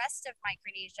the rest of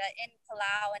Micronesia, in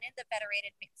Palau and in the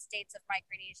Federated States of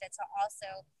Micronesia, to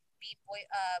also be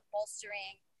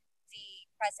bolstering the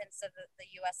presence of the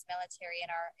U.S. military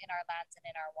in our lands and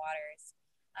in our waters.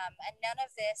 And none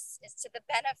of this is to the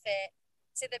benefit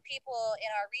to the people in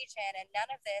our region, and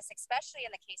none of this, especially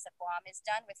in the case of Guam, is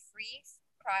done with free,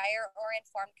 prior, or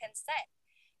informed consent.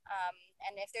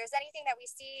 And if there's anything that we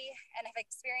see and have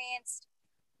experienced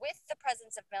with the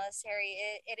presence of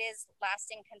military, it is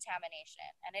lasting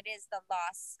contamination, and it is the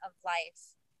loss of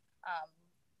life,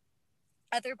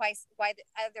 either by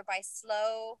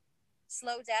slow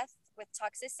death with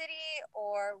toxicity,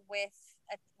 or with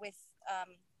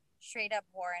straight up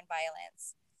war and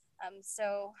violence.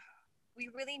 So we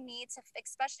really need to,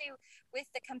 especially with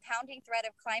the compounding threat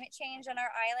of climate change on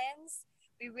our islands,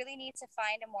 we really need to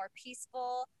find a more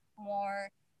peaceful, more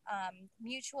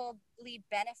mutually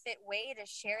benefit way to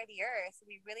share the earth.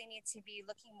 We really need to be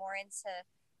looking more into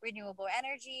renewable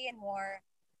energy and more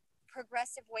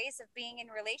progressive ways of being in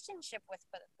relationship with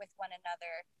one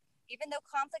another. Even though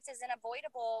conflict is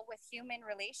unavoidable with human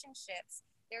relationships,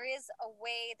 there is a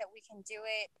way that we can do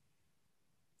it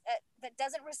that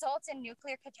doesn't result in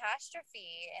nuclear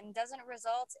catastrophe and doesn't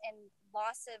result in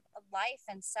loss of life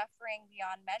and suffering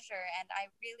beyond measure. And I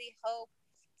really hope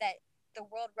that the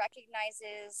world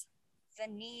recognizes the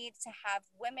need to have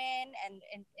women and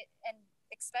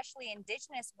especially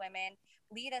Indigenous women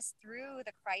lead us through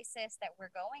the crisis that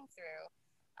we're going through,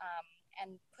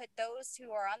 and put those who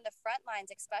are on the front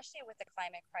lines, especially with the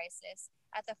climate crisis,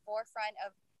 at the forefront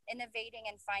of innovating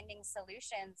and finding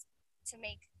solutions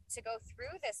to go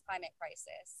through this climate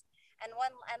crisis. And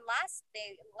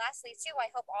lastly too, I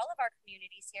hope all of our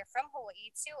communities here from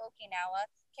Hawaii to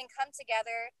Okinawa can come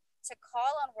together to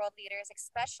call on world leaders,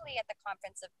 especially at the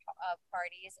Conference of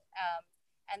Parties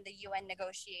and the UN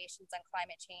negotiations on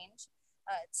climate change,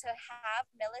 to have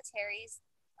militaries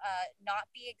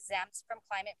not be exempt from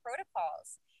climate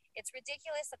protocols. It's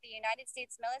ridiculous that the United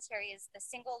States military is the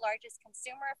single largest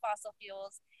consumer of fossil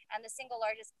fuels and the single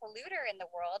largest polluter in the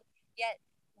world, yet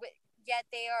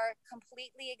they are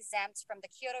completely exempt from the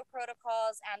Kyoto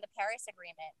protocols and the Paris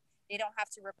Agreement. They don't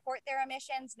have to report their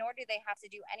emissions, nor do they have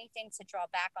to do anything to draw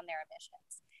back on their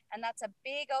emissions. And that's a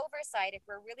big oversight if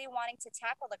we're really wanting to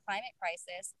tackle the climate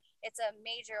crisis. It's a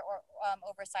major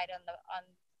oversight on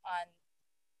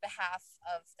behalf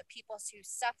of the peoples who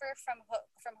suffer from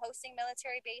hosting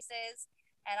military bases,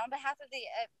 and on behalf of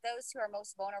those who are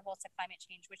most vulnerable to climate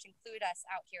change, which include us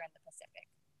out here in the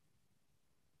Pacific.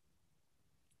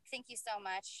 Thank you so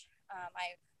much.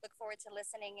 I look forward to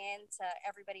listening in to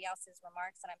everybody else's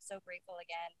remarks, and I'm so grateful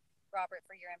again, Robert,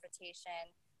 for your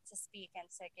invitation to speak and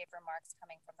to give remarks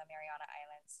coming from the Mariana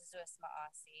Islands. Suzus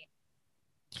Ma'asi.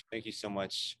 Thank you so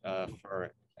much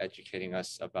for educating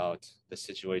us about the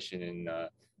situation in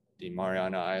the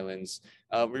Mariana Islands.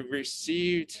 We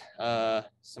received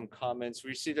some comments.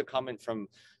 We received a comment from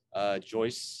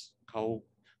Joyce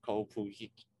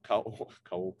Kaupuiki,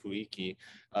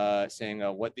 saying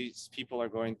what these people are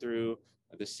going through,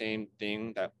 the same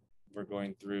thing that we're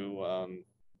going through,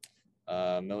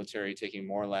 military taking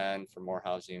more land for more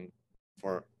housing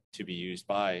to be used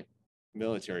by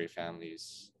military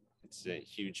families. It's a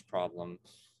huge problem.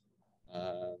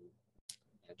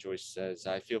 Joyce says,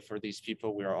 I feel for these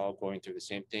people. We are all going through the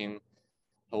same thing.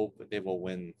 Hope they will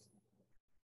win.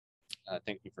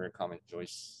 Thank you for your comment,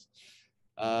 Joyce.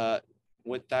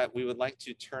 With that, we would like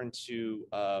to turn to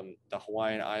the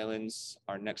Hawaiian Islands.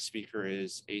 Our next speaker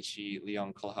is H.E.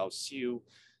 Leon Kalahau-Siu,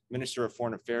 Minister of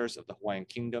Foreign Affairs of the Hawaiian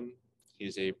Kingdom. He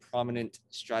is a prominent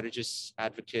strategist,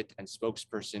 advocate, and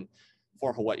spokesperson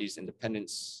for Hawaii's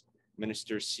independence.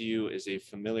 Minister Siu is a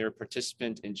familiar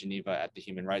participant in Geneva at the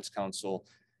Human Rights Council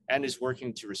and is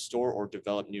working to restore or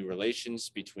develop new relations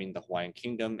between the Hawaiian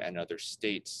Kingdom and other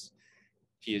states.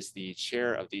 He is the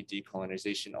chair of the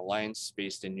Decolonization Alliance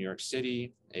based in New York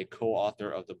City, a co-author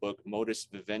of the book Modus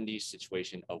Vivendi,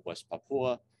 Situation of West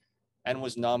Papua, and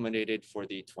was nominated for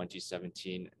the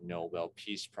 2017 Nobel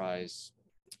Peace Prize.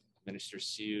 Minister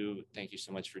Siu, thank you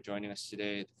so much for joining us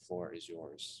today. The floor is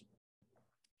yours.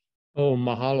 Oh,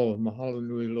 mahalo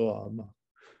nui loa.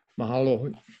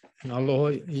 Mahalo,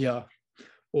 aloha, yeah.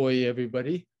 Oi,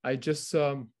 everybody. I just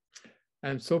am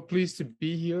so pleased to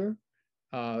be here.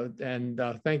 And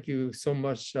thank you so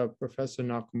much, Professor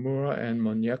Nakamura and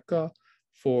Monyeka,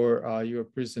 for your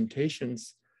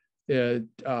presentations.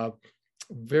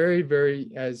 Very,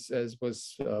 very, as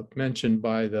was mentioned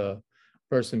by the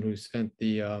person who sent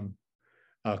the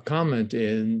comment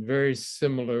in, very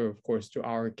similar, of course, to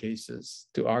our case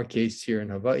here in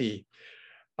Hawaii.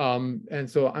 And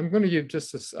so I'm going to give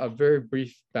just a very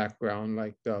brief background,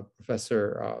 like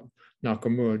Professor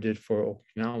Nakamura did for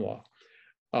Okinawa.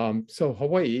 So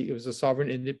Hawaii, it was a sovereign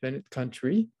independent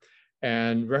country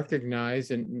and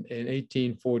recognized in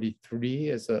 1843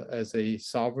 as a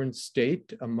sovereign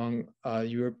state among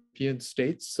European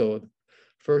states. So the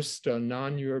first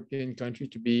non-European country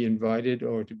to be invited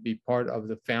or to be part of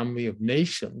the family of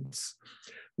nations,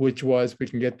 which was, we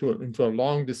can get into a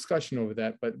long discussion over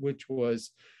that, but which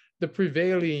was the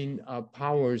prevailing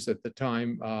powers at the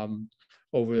time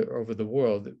over the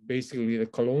world, basically the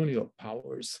colonial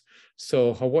powers.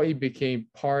 So Hawaii became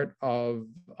part of,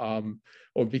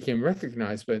 or became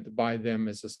recognized by them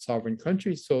as a sovereign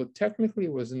country. So technically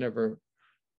it was never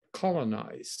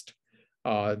colonized.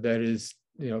 That is,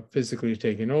 physically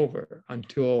taken over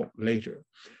until later.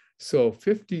 So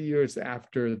 50 years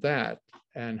after that,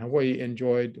 and Hawaii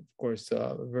enjoyed, of course,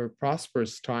 a very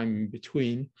prosperous time in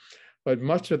between, but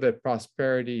much of that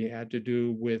prosperity had to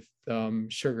do with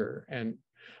sugar and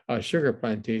sugar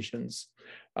plantations.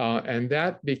 And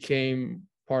that became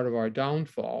part of our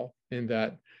downfall, in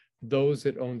that those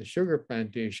that owned the sugar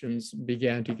plantations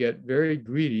began to get very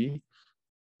greedy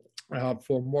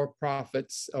for more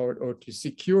profits, or to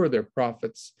secure their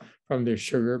profits from their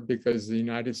sugar, because the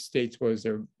United States was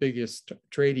their biggest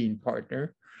trading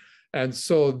partner. And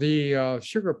so the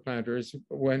sugar planters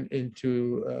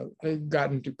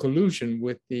got into collusion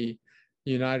with the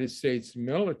United States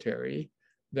military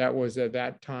that was at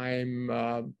that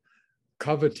time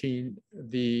coveting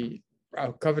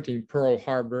Pearl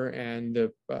Harbor and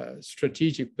the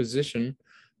strategic position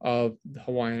of the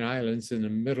Hawaiian Islands in the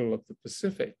middle of the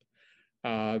Pacific.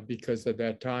 Because at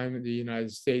that time, the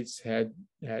United States had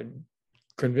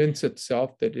convinced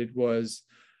itself that it was,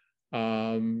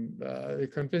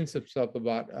 it convinced itself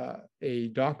about a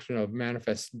doctrine of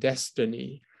manifest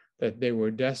destiny, that they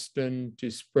were destined to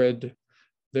spread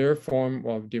their form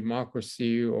of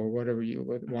democracy, or whatever you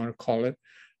would want to call it,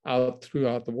 out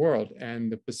throughout the world.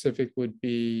 And the Pacific would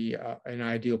be an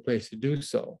ideal place to do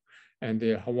so. And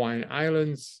the Hawaiian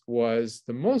Islands was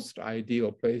the most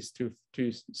ideal place to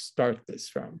start this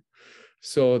from.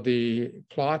 So the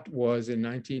plot was in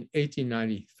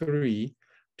 1893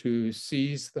 to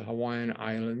seize the Hawaiian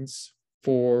Islands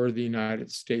for the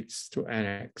United States to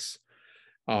annex.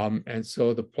 And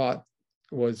so the plot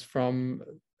was from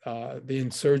the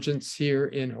insurgents here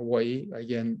in Hawaii,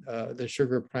 again, the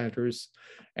sugar planters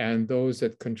and those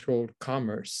that controlled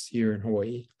commerce here in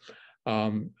Hawaii.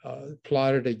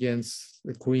 Plotted against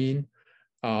the Queen,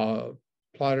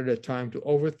 plotted a time to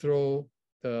overthrow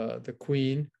the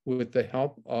Queen with the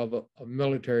help of a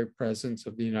military presence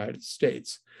of the United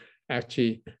States.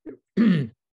 Actually,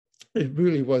 it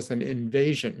really was an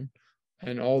invasion.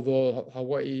 And although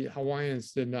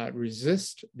Hawaiians did not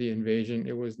resist the invasion,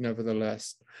 it was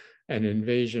nevertheless an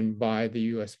invasion by the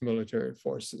US military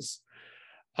forces.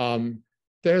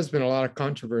 There's been a lot of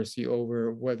controversy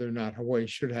over whether or not Hawaii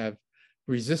should have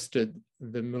resisted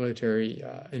the military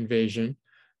invasion,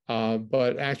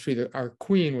 but actually our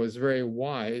Queen was very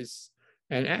wise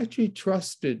and actually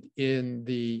trusted in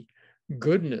the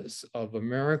goodness of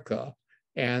America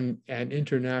and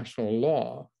international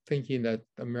law, thinking that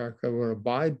America would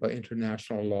abide by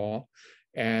international law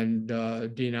and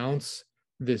denounce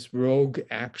this rogue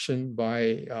action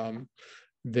by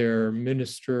their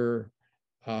minister,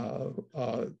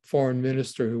 foreign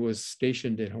minister who was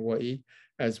stationed in Hawaii,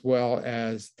 as well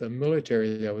as the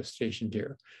military that was stationed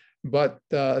here. But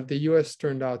the US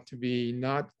turned out to be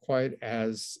not quite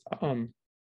as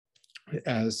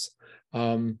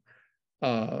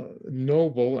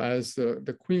noble as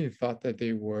the Queen thought that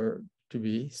they were to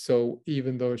be. So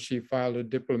even though she filed a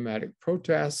diplomatic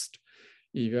protest,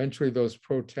 eventually those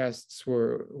protests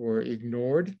were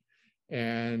ignored.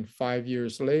 And 5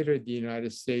 years later, the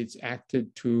United States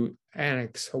acted to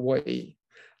annex Hawaii.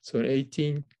 So in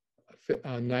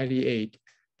 1898,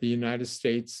 the United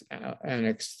States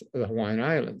annexed the Hawaiian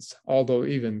Islands, although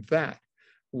even that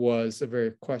was a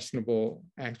very questionable,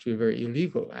 actually a very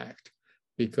illegal act,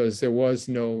 because there was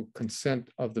no consent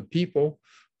of the people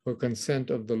or consent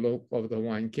of the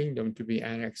Hawaiian Kingdom to be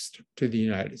annexed to the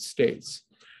United States.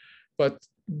 But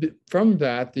from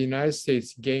that, the United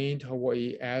States gained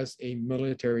Hawaii as a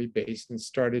military base and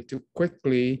started to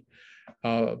quickly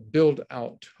build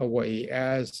out Hawaii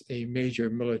as a major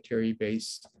military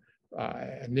base,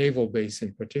 a naval base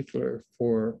in particular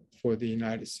for the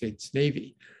United States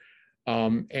Navy.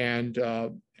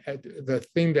 The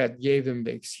thing that gave them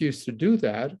the excuse to do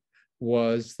that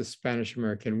was the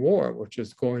Spanish-American War, which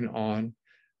was going on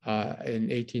in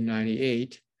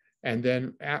 1898. And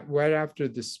then right after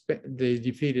they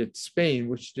defeated Spain,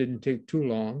 which didn't take too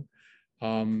long,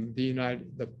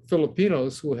 the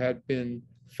Filipinos, who had been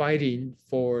fighting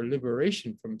for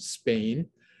liberation from Spain,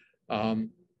 found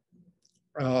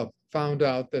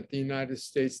out that the United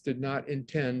States did not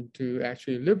intend to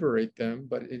actually liberate them,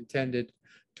 but intended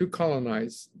to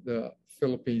colonize the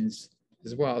Philippines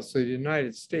as well. So the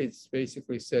United States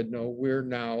basically said, no, we're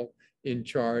now in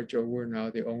charge, or we're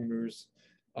now the owners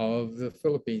of the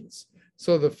Philippines.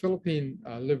 So the Philippine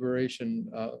liberation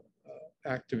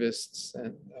activists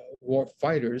and war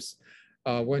fighters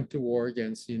went to war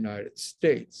against the United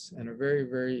States, and a very,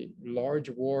 very large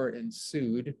war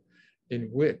ensued, in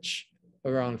which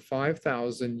around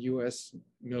 5,000 US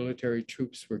military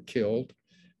troops were killed,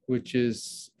 which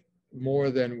is more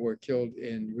than were killed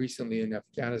recently in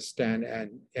Afghanistan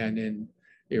and in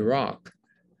Iraq.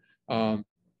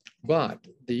 But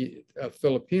the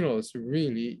Filipinos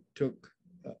really took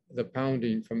the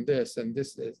pounding from this, and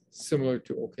this is similar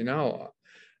to Okinawa.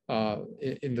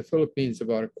 In the Philippines,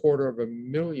 about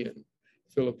 250,000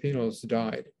 Filipinos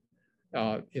died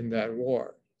in that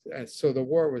war. And so the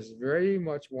war was very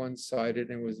much one-sided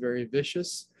and was very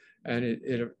vicious. And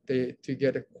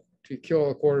to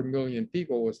kill 250,000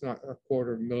 people was not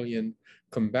 250,000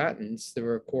 combatants. There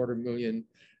were 250,000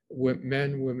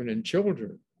 men, women, and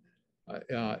children,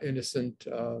 innocent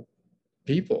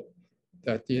people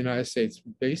that the United States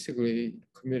basically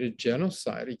committed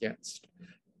genocide against.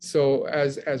 So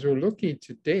as we're looking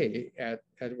today at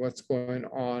what's going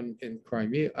on in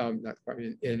Crimea, not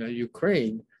Crimea, in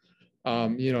Ukraine,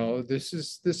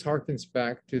 this harkens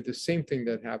back to the same thing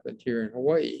that happened here in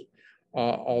Hawaii.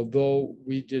 Although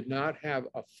we did not have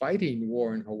a fighting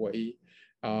war in Hawaii,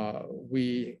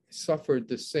 we suffered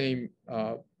the same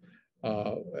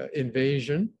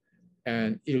invasion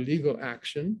and illegal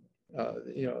action,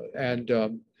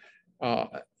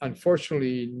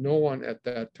 unfortunately, no one at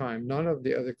that time, none of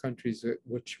the other countries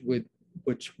with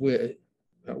which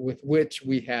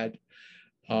we had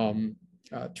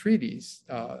treaties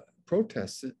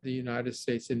protested the United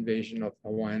States invasion of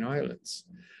Hawaiian Islands.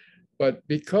 But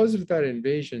because of that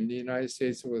invasion, the United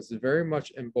States was very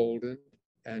much emboldened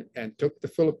and took the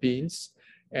Philippines,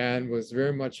 and was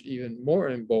very much even more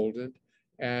emboldened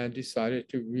and decided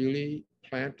to really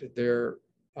plant their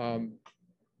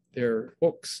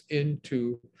hooks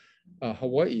into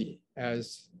Hawaii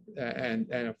and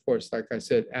of course, like I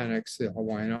said, annex the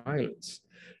Hawaiian Islands.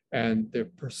 And the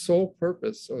sole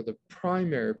purpose, or the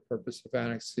primary purpose of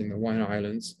annexing the Hawaiian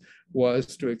Islands,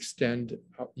 was to extend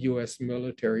US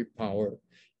military power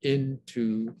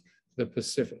into the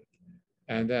Pacific.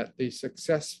 And that they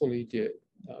successfully did,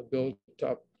 built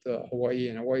up the Hawaii,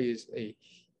 and Hawaii is a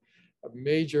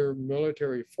major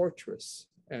military fortress,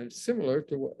 and similar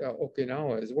to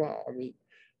Okinawa as well. I mean,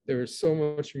 there is so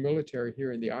much military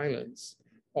here in the islands,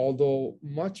 although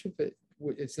much of it,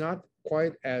 it's not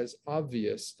quite as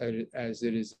obvious as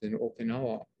it is in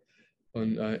Okinawa,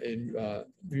 in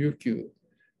Ryukyu.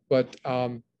 But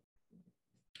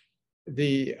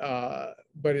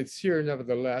it's here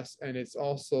nevertheless, and it's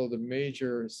also the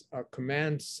major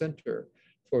command center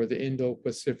for the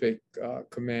Indo-Pacific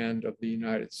Command of the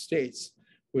United States,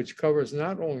 which covers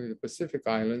not only the Pacific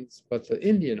Islands, but the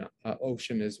Indian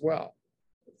Ocean as well.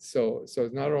 So it's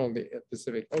not only the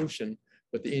Pacific Ocean,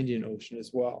 but the Indian Ocean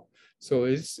as well. So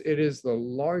it is the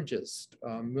largest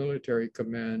military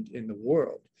command in the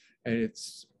world, and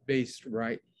it's based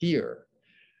right here.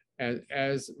 And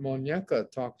as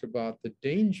Monyeka talked about, the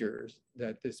dangers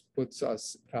that this puts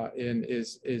us in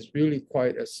is really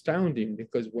quite astounding,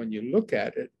 because when you look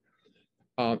at it,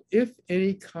 if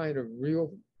any kind of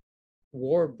real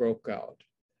war broke out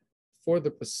for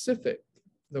the Pacific,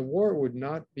 the war would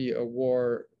not be a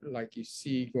war like you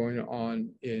see going on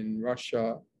in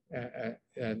Russia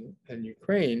and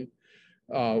Ukraine,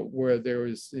 where there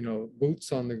is,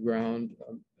 boots on the ground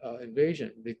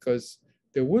invasion, because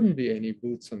there wouldn't be any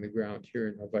boots on the ground here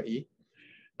in Hawaii.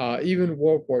 Even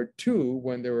World War II,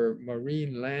 when there were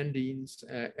marine landings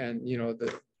and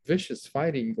the vicious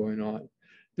fighting going on,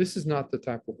 this is not the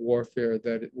type of warfare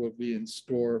that it will be in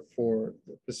store for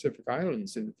the Pacific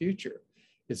Islands in the future.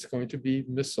 It's going to be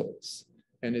missiles,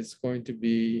 and it's going to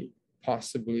be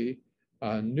possibly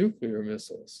nuclear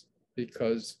missiles,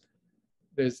 because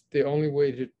there's the only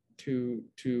way to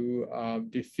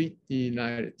defeat the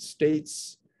United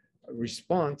States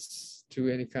response to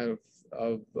any kind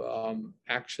of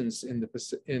actions in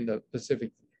the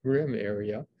Pacific Rim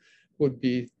area would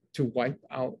be to wipe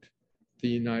out the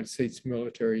United States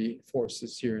military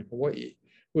forces here in Hawaii,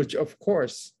 which of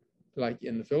course, like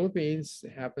in the Philippines,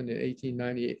 happened in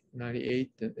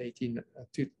 1898 and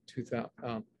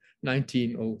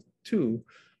 1902.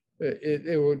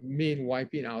 It would mean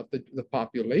wiping out the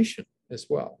population as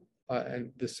well,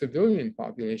 and the civilian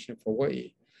population of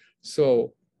Hawaii.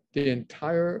 So the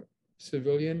entire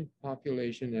civilian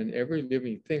population and every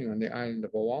living thing on the island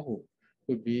of Oahu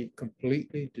would be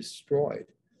completely destroyed,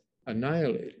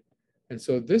 annihilated. And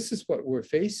so this is what we're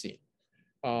facing.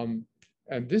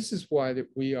 And this is why that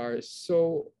we are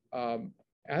so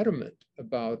adamant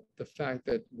about the fact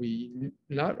that we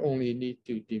not only need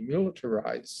to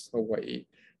demilitarize Hawaii,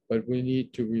 but we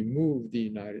need to remove the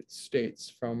United States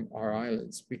from our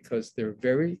islands, because their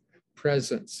very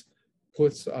presence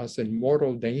puts us in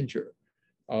mortal danger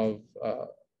of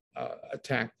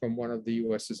attack from one of the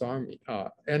US's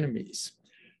enemies.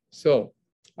 So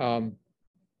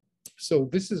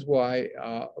this is why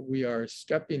we are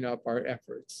stepping up our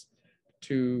efforts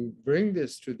to bring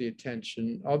this to the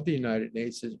attention of the United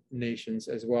Nations,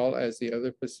 as well as the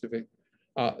other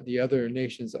the other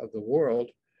nations of the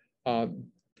world,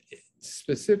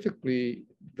 specifically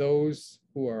those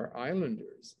who are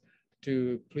islanders,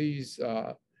 to please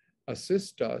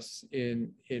assist us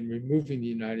in removing the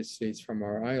United States from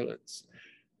our islands.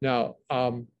 Now,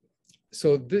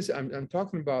 so this, I'm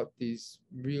talking about these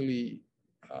really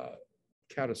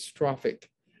catastrophic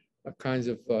kinds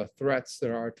of threats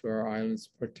that are to our islands,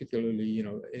 particularly, you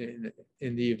know,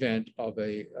 in the event of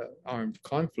a armed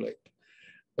conflict.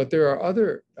 But there are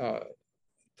other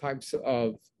types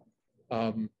of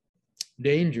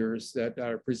dangers that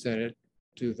are presented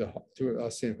to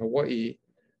us in Hawaii,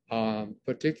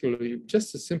 particularly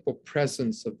just the simple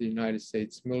presence of the United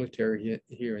States military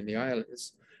here in the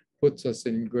islands puts us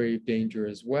in grave danger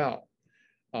as well.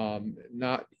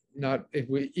 Not if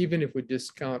we, even if we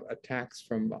discount attacks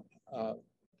from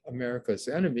America's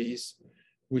enemies,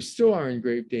 we still are in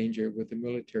grave danger with the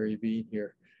military being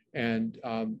here. And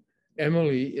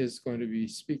Emily is going to be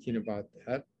speaking about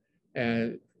that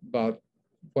and about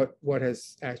what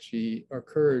has actually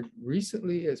occurred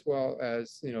recently, as well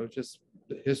as, you know, just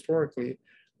historically,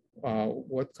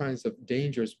 what kinds of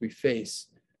dangers we face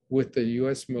with the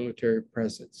U.S. military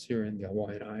presence here in the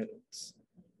Hawaiian Islands.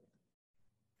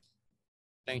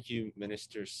 Thank you,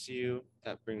 Minister Siu.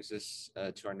 That brings us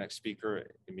to our next speaker,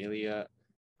 Emilia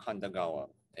Kandagawa,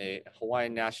 a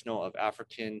Hawaiian national of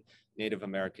African Native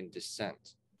American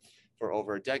descent. For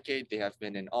over a decade, they have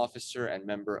been an officer and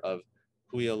member of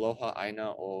Huialoha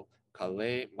Aina o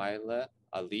Kale Maile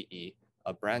Ali'i,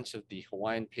 a branch of the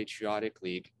Hawaiian Patriotic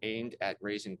League aimed at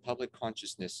raising public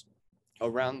consciousness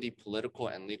around the political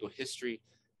and legal history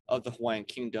of the Hawaiian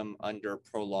Kingdom under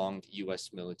prolonged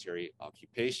U.S. military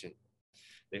occupation.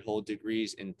 They hold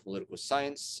degrees in political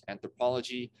science,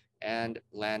 anthropology, and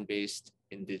land-based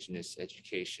indigenous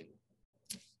education.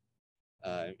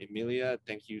 Emilia,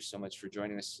 thank you so much for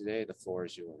joining us today. The floor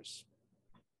is yours.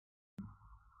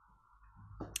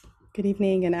 Good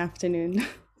evening and afternoon,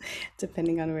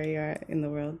 depending on where you are in the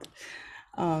world.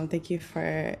 Thank you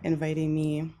for inviting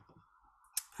me.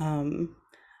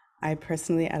 I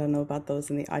don't know about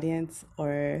those in the audience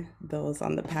or those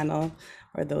on the panel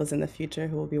or those in the future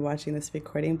who will be watching this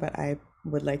recording, but I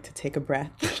would like to take a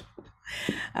breath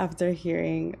after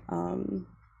hearing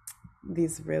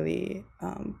these really,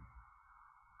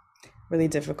 really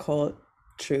difficult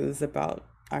truths about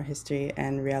our history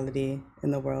and reality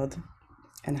in the world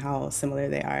and how similar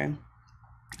they are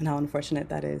and how unfortunate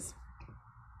that is,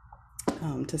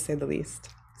 to say the least.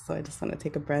 So I just want to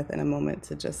take a breath and a moment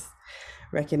to just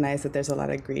recognize that there's a lot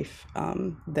of grief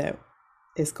that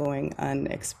is going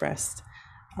unexpressed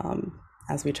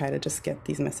as we try to just get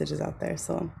these messages out there.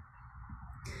 So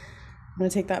I'm going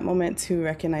to take that moment to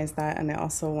recognize that. And I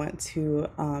also want to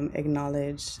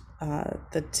acknowledge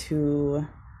the two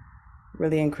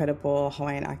really incredible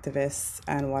Hawaiian activists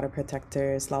and water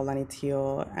protectors, Laulani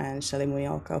Tio and Shelley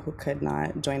Muyoka, who could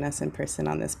not join us in person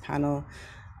on this panel.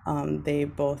 They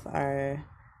both are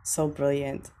so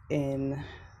brilliant in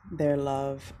their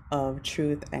love of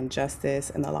truth and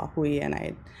justice and the lahui, and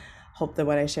I hope that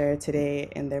what I share today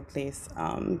in their place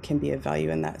can be of value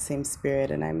in that same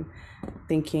spirit. And I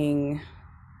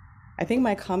think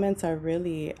my comments are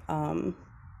really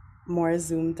more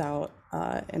zoomed out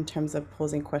in terms of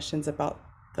posing questions about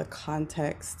the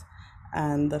context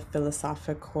and the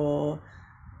philosophical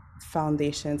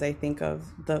foundations, I think, of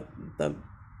the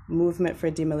movement for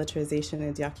demilitarization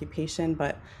and deoccupation,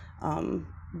 but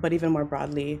even more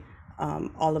broadly,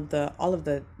 all of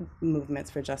the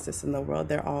movements for justice in the world.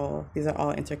 These are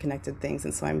all interconnected things.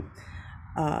 And so I'm,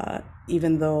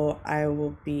 even though I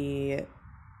will be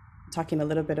talking a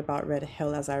little bit about Red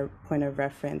Hill as our point of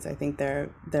reference, I think there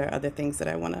are other things that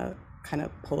I want to kind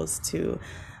of pose to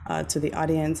the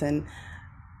audience, and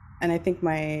I think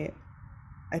my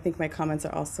comments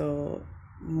are also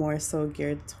more so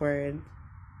geared toward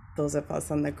those of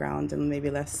us on the ground and maybe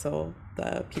less so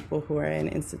the people who are in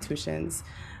institutions,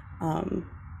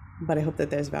 but I hope that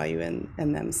there's value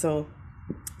in them. So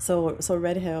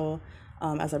Red Hill,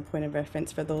 as our point of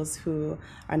reference, for those who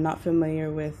are not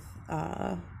familiar with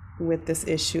this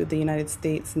issue, the United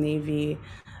States Navy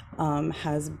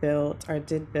did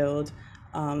build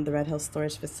the Red Hill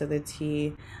storage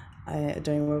facility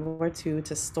during World War II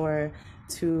to store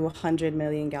 200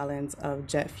 million gallons of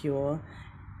jet fuel,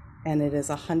 and it is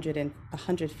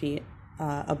 100 feet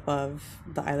above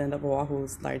the island of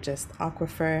Oahu's largest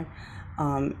aquifer.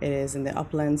 It is in the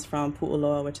uplands from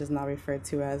Pu'uloa, which is now referred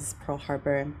to as Pearl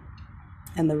Harbor.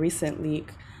 And the recent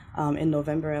leak in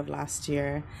November of last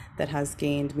year that has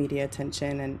gained media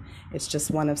attention, and it's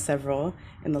just one of several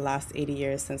in the last 80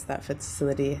 years since that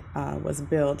facility was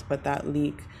built. But that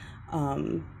leak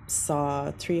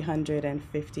saw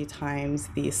 350 times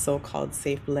the so-called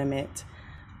safe limit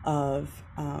of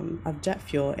jet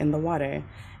fuel in the water.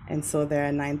 And so there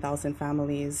are 9,000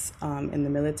 families in the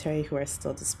military who are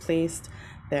still displaced.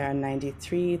 There are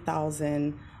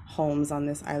 93,000 homes on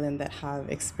this island that have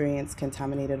experienced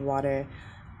contaminated water.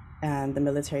 And the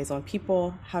military's own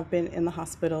people have been in the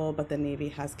hospital, but the Navy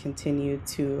has continued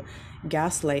to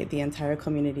gaslight the entire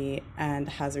community and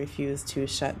has refused to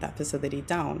shut that facility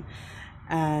down.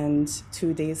 And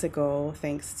 2 days ago,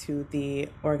 thanks to the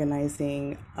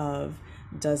organizing of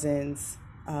dozens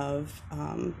of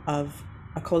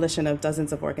a coalition of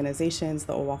dozens of organizations,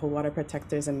 the Oahu Water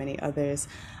Protectors and many others,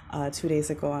 2 days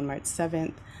ago on March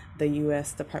 7th, the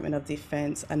US Department of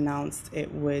Defense announced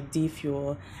it would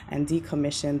defuel and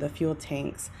decommission the fuel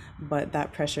tanks, but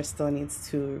that pressure still needs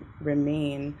to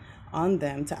remain on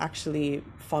them to actually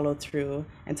follow through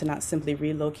and to not simply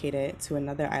relocate it to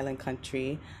another island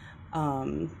country.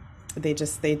 They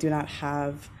do not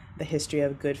have the history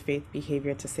of good faith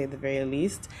behavior, to say the very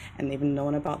least, and they've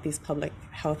known about these public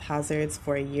health hazards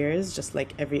for years, just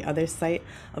like every other site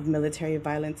of military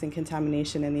violence and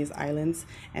contamination in these islands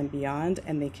and beyond,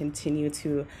 and they continue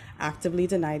to actively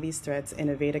deny these threats and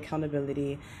evade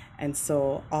accountability. And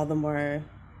so all the more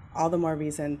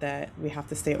reason that we have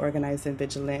to stay organized and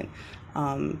vigilant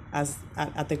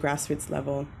at the grassroots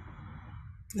level.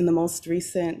 In the most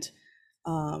recent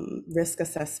risk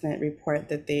assessment report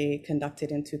that they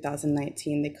conducted in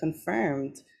 2019, they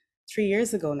confirmed 3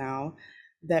 years ago now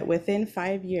that within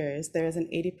 5 years, there is an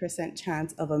 80%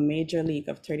 chance of a major leak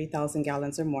of 30,000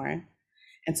 gallons or more.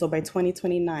 And so by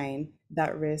 2029,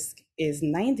 that risk is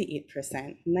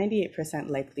 98%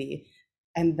 likely.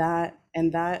 And that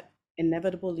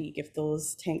inevitable leak, if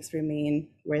those tanks remain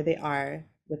where they are,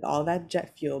 with all that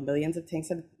jet fuel, millions of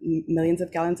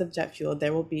gallons of jet fuel,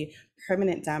 there will be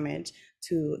permanent damage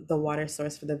to the water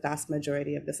source for the vast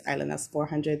majority of this island. That's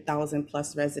 400,000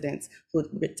 plus residents who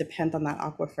depend on that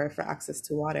aquifer for access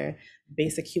to water,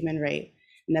 basic human right.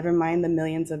 Never mind the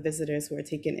millions of visitors who are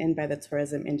taken in by the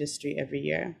tourism industry every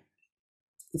year.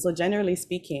 And so generally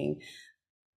speaking,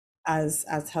 as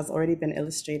has already been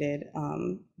illustrated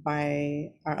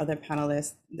by our other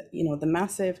panelists, the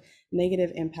massive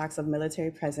negative impacts of military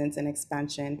presence and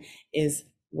expansion is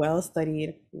well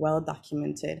studied, well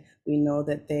documented. We know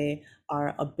that they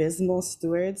are abysmal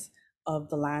stewards of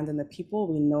the land and the people.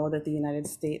 We know that the United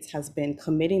States has been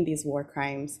committing these war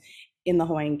crimes in the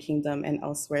Hawaiian Kingdom and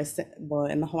elsewhere, well,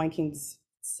 in the Hawaiian Kingdom,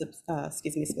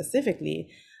 specifically,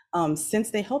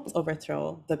 since they helped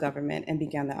overthrow the government and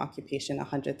began the occupation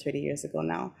 130 years ago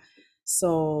now.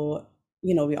 So,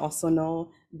 we also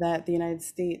know that the United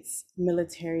States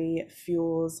military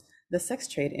fuels the sex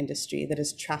trade industry that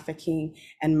is trafficking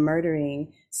and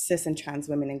murdering cis and trans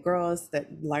women and girls, that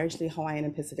largely Hawaiian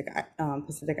and Pacific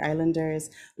Islanders.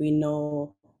 We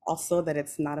know also that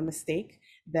it's not a mistake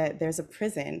that there's a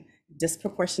prison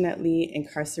disproportionately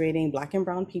incarcerating Black and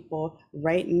brown people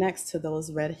right next to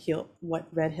those Red Hill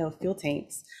fuel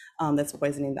tanks that's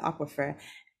poisoning the aquifer.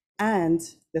 And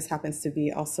this happens to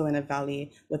be also in a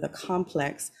valley with a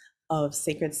complex of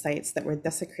sacred sites that were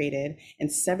desecrated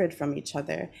and severed from each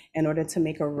other in order to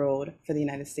make a road for the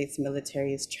United States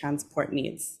military's transport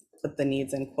needs, put the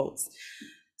needs in quotes.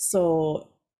 So,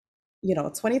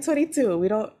 2022, we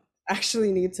don't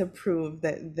actually need to prove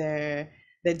that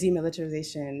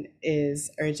demilitarization is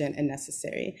urgent and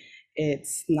necessary.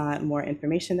 It's not more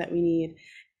information that we need.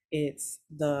 It's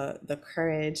the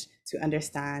courage to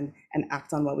understand and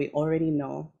act on what we already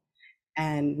know.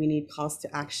 And we need calls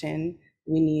to action.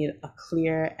 We need a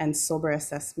clear and sober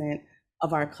assessment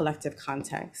of our collective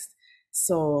context.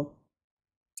 So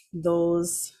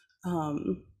those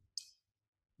calls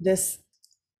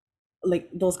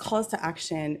to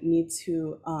action need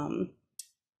to,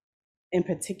 in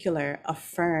particular,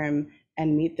 affirm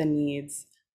and meet the needs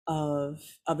of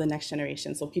the next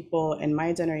generation. So people in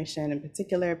my generation in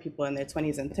particular, people in their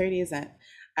 20s and 30s, and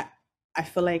I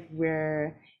feel like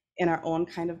we're in our own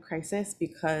kind of crisis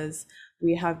because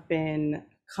we have been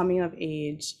coming of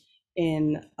age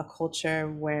in a culture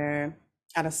where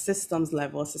at a systems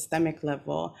level, systemic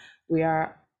level, we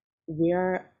are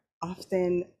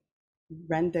often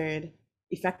rendered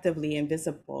effectively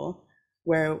invisible,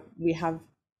 where we have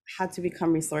had to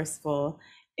become resourceful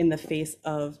in the face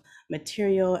of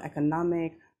material,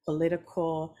 economic,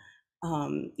 political,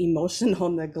 emotional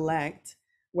neglect,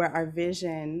 where our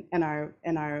vision and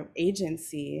our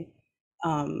agency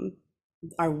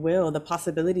our will, the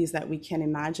possibilities that we can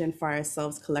imagine for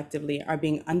ourselves collectively are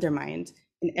being undermined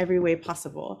in every way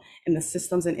possible. And the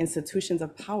systems and institutions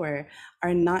of power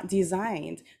are not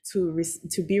designed to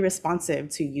be responsive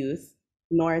to youth,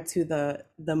 nor to the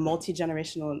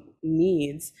multi-generational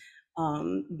needs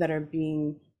that are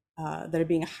being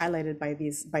highlighted by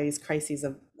these crises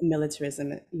of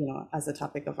militarism, you know, as the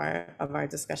topic of our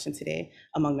discussion today,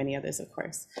 among many others, of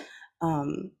course.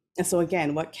 And so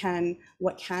again, what can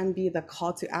be the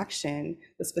call to action,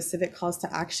 the specific calls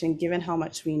to action, given how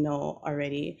much we know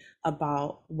already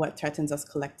about what threatens us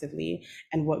collectively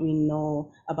and what we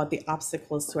know about the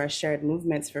obstacles to our shared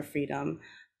movements for freedom,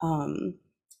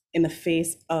 in the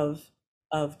face of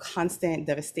constant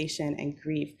devastation and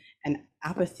grief and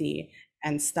apathy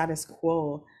and status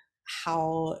quo?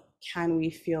 How can we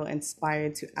feel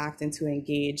inspired to act and to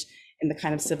engage in the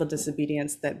kind of civil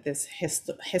disobedience that this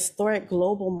historic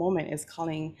global moment is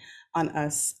calling on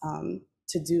us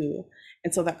to do?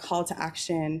 And so that call to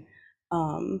action,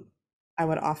 I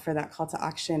would offer that call to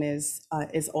action is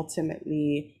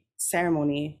ultimately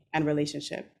ceremony and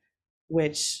relationship,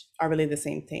 which are really the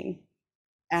same thing.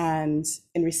 And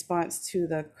in response to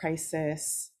the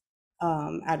crisis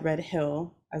at Red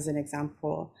Hill, as an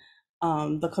example,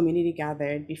 the community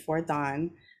gathered before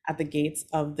dawn at the gates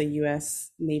of the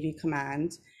US Navy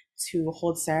Command to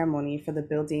hold ceremony for the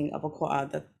building of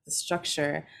the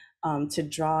structure, to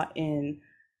draw in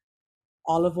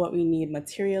all of what we need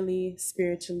materially,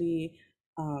 spiritually,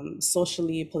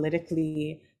 socially,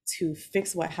 politically, to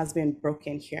fix what has been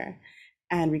broken here.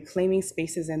 And reclaiming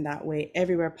spaces in that way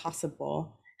everywhere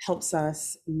possible helps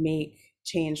us make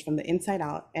change from the inside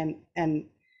out, and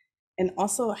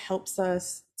also helps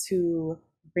us to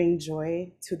bring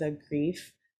joy to the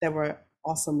grief that we're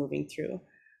also moving through.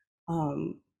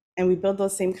 And we build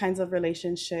those same kinds of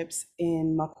relationships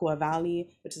in Makua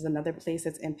Valley, which is another place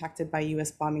that's impacted by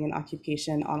US bombing and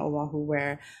occupation on Oahu,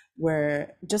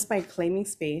 where just by claiming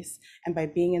space and by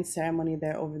being in ceremony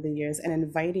there over the years and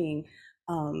inviting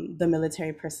the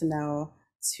military personnel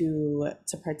to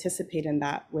participate in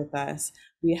that with us,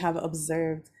 we have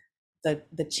observed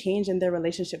the change in their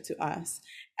relationship to us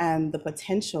and the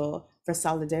potential for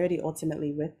solidarity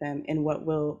ultimately with them in what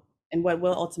will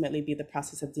ultimately be the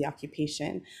process of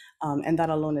deoccupation. And that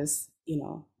alone is, you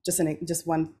know, just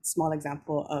one small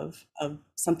example of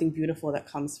something beautiful that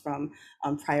comes from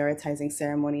prioritizing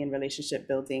ceremony and relationship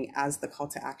building as the call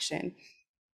to action.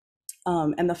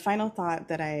 And the final thought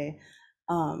that I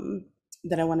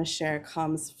want to share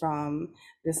comes from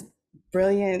this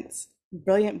brilliant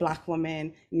Black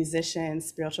woman, musician,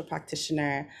 spiritual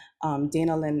practitioner,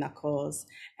 Dana Lynn Knuckles.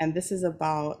 And this is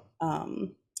about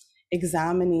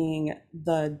examining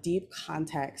the deep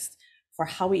context for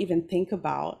how we even think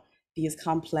about these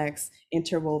complex,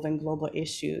 interwoven global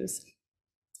issues.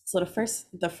 So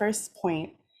the first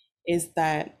point is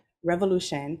that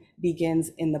revolution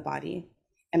begins in the body,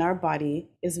 and our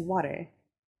body is water,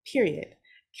 period.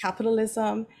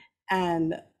 Capitalism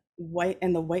and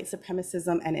the white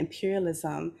supremacism and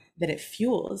imperialism that it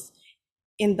fuels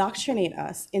indoctrinate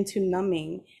us into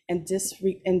numbing and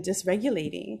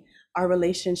dysregulating our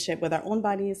relationship with our own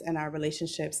bodies and our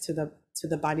relationships to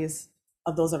the bodies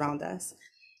of those around us.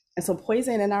 And so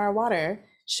poison in our water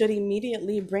should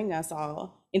immediately bring us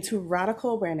all into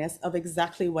radical awareness of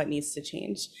exactly what needs to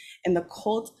change. And the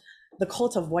cult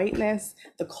of whiteness,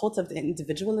 the cult of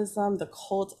individualism, the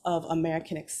cult of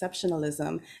American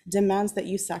exceptionalism demands that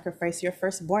you sacrifice your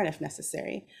firstborn if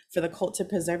necessary for the cult to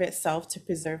preserve itself, to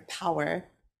preserve power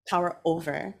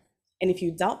over. And if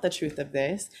you doubt the truth of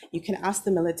this, you can ask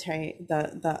the military,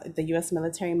 the US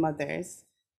military mothers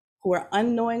who are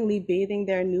unknowingly bathing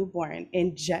their newborn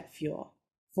in jet fuel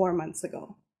 4 months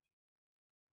ago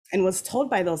and was told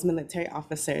by those military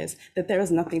officers that there was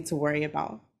nothing to worry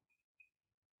about.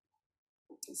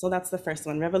 So that's the first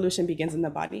one. Revolution begins in the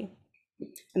body.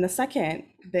 And the second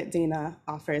that Dana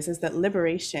offers is that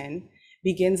liberation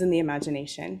begins in the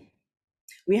imagination.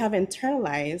 We have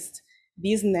internalized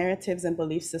these narratives and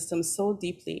belief systems so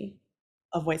deeply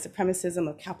of white supremacism,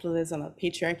 of capitalism, of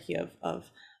patriarchy,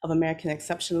 of American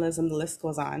exceptionalism, the list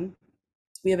goes on.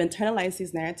 We have internalized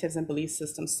these narratives and belief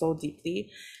systems so deeply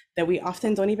that we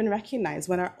often don't even recognize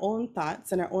when our own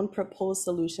thoughts and our own proposed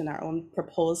solution, our own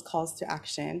proposed calls to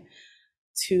action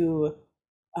to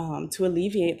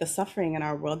alleviate the suffering in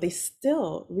our world, they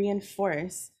still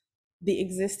reinforce the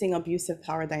existing abusive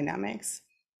power dynamics.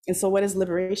 And so what is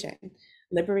liberation?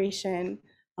 Liberation,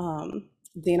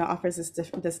 Dana offers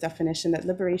this definition that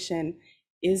liberation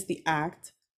is the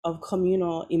act of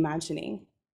communal imagining.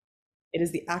 It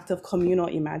is the act of communal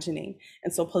imagining.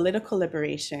 And so political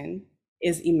liberation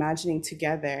is imagining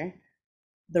together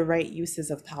the right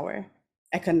uses of power.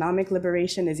 Economic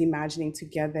liberation is imagining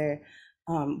together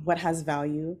what has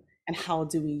value and how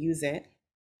do we use it.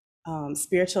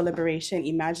 Spiritual liberation,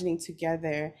 imagining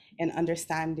together an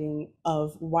understanding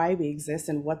of why we exist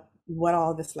and what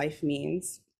all this life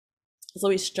means. So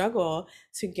we struggle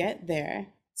to get there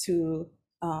to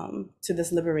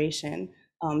this liberation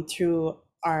through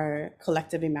our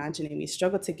collective imagining. We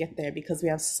struggle to get there because we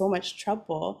have so much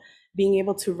trouble being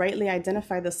able to rightly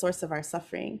identify the source of our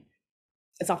suffering.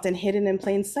 It's often hidden in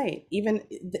plain sight. Even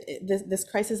this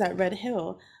crisis at Red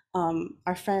Hill,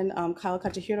 our friend Kyle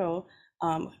Kachihiro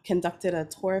conducted a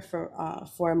tour for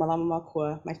Malama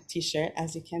Makua, my t-shirt,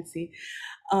 as you can see,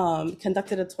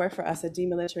 conducted a tour for us, a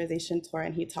demilitarization tour,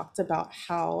 and he talked about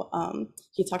how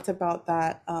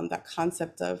that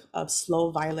concept of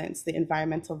slow violence, the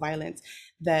environmental violence,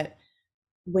 that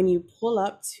when you pull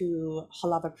up to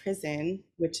Halava prison,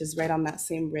 which is right on that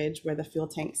same ridge where the fuel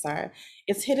tanks are,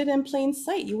 it's hidden in plain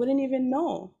sight. You wouldn't even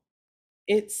know.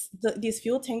 These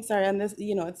fuel tanks are on this,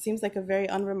 it seems like a very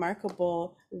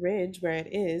unremarkable ridge where it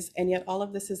is, and yet all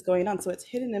of this is going on. So it's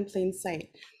hidden in plain sight.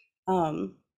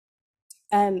 And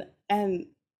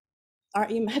our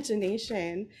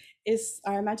imaginations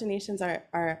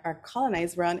are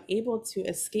colonized. We're unable to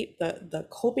escape the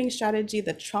coping strategy,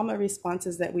 the trauma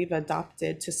responses that we've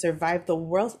adopted to survive the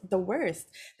worst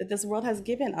that this world has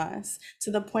given us,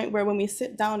 to the point where when we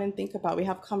sit down and think about, we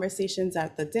have conversations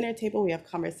at the dinner table, we have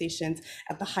conversations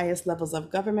at the highest levels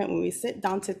of government, when we sit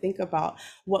down to think about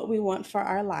what we want for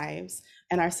our lives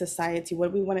and our society,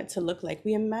 what we want it to look like,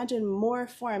 we imagine more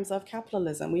forms of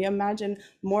capitalism. We imagine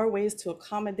more ways to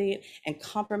accommodate and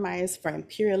compromise for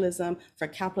imperialism, for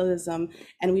capitalism,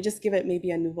 and we just give it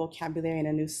maybe a new vocabulary and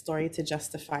a new story to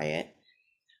justify it.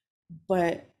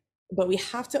 But we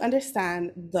have to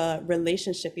understand the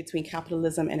relationship between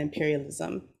capitalism and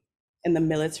imperialism and the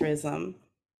militarism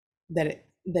that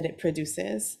it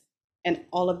produces, and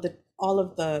all of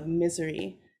the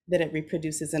misery that it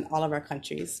reproduces in all of our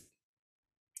countries.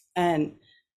 And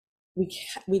we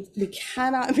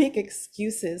cannot make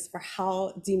excuses for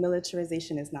how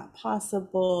demilitarization is not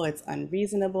possible, it's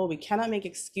unreasonable. We cannot make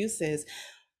excuses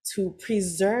to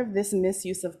preserve this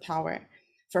misuse of power.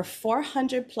 For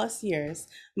 400 plus years,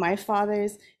 my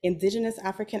father's indigenous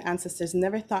African ancestors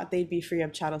never thought they'd be free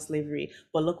of chattel slavery,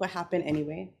 but look what happened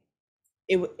anyway.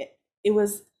 It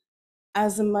was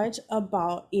as much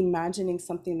about imagining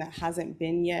something that hasn't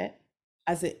been yet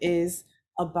as it is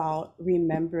about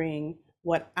remembering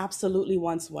what absolutely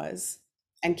once was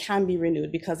and can be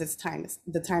renewed, because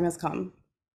the time has come.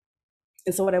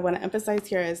 And so what I want to emphasize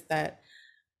here is that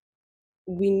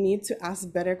we need to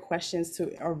ask better questions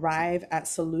to arrive at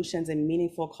solutions and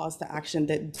meaningful calls to action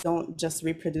that don't just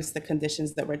reproduce the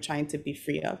conditions that we're trying to be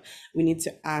free of. We need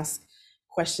to ask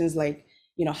questions like,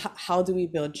 how do we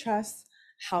build trust?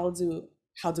 How do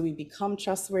we become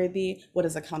trustworthy? What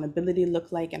does accountability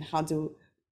look like? And how do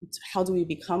we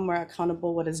become more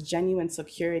accountable? What does genuine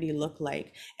security look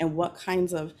like? And what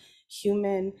kinds of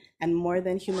human and more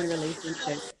than human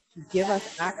relationships give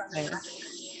us access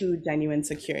to genuine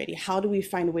security? How do we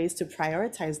find ways to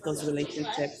prioritize those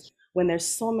relationships when there's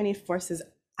so many forces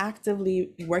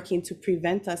actively working to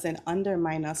prevent us and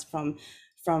undermine us from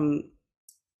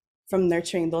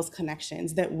nurturing those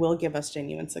connections that will give us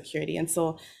genuine security? And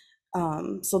so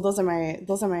those are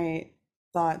my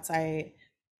thoughts.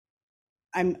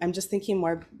 I'm just thinking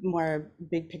more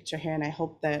big picture here, and I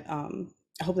hope that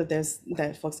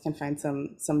that folks can find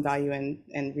some value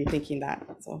in rethinking that.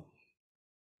 So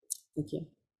thank you.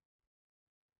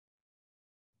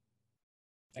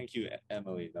 Thank you,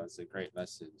 Emily. That was a great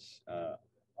message. A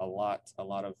lot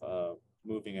of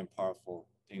moving and powerful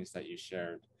things that you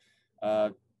shared.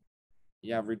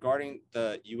 Yeah, regarding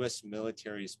the U.S.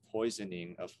 military's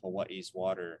poisoning of Hawaii's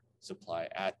water supply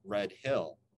at Red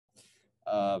Hill,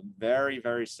 very,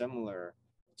 very similar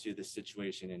to the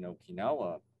situation in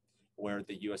Okinawa, where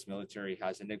the U.S. military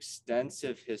has an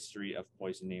extensive history of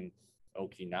poisoning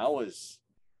Okinawa's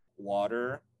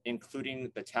water,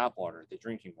 including the tap water, the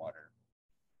drinking water.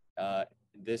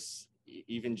 This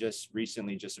even just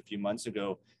recently, just a few months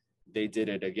ago, they did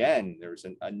it again. There was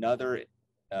another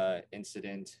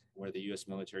incident where the U.S.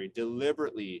 military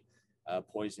deliberately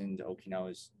poisoned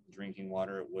Okinawa's drinking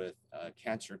water with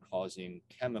cancer-causing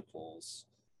chemicals,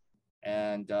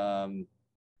 and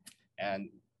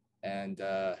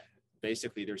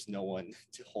basically there's no one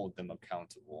to hold them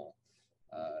accountable.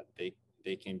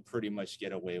 They can pretty much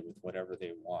get away with whatever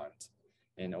they want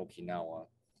in Okinawa,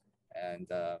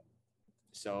 and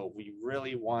so we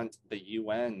really want the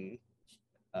UN,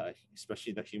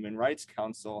 especially the Human Rights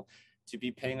Council, to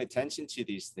be paying attention to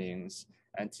these things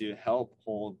and to help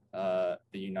hold the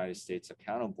United States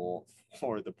accountable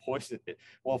for the poison,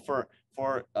 well, for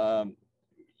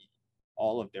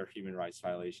all of their human rights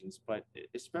violations, but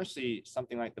especially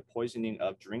something like the poisoning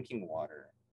of drinking water,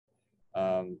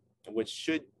 which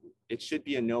should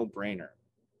be a no-brainer.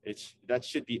 That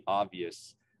should be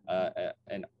obvious,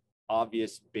 an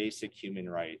obvious basic human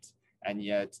right. And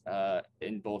yet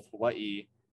in both Hawaii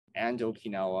and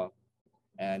Okinawa,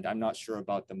 and I'm not sure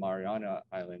about the Mariana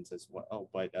Islands as well,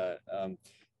 but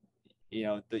you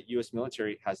know, the U.S.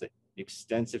 military has an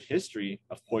extensive history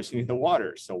of poisoning the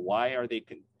water. So why are they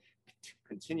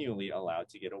continually allowed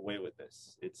to get away with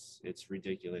this? It's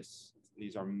ridiculous.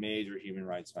 These are major human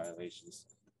rights violations.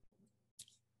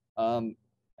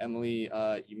 Emily,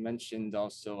 you mentioned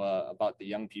also about the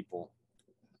young people,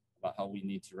 about how we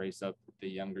need to raise up the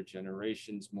younger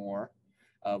generations more.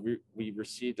 We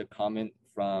received a comment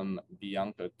from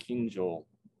Bianca Kinjo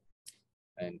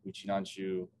and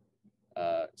Uchinanchu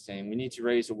saying we need to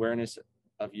raise awareness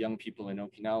of young people in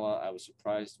Okinawa. I was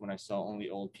surprised when I saw only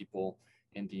old people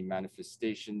in the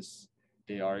manifestations.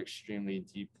 They are extremely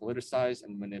depoliticized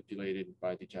and manipulated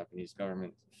by the Japanese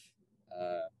government.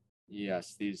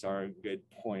 Yes, these are good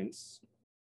points.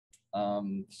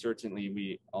 Certainly,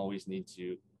 we always need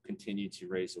to continue to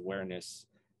raise awareness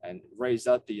and raise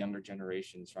up the younger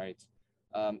generations, right?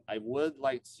 I would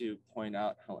like to point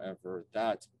out, however,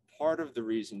 that part of the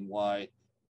reason why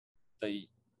the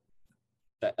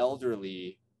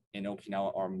elderly in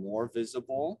Okinawa are more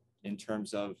visible in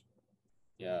terms of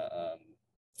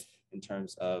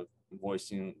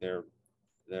voicing their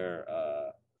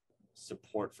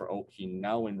support for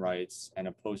Okinawan rights and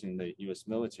opposing the U.S.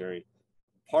 military.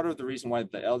 Part of the reason why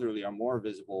the elderly are more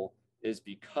visible is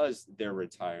because they're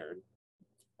retired.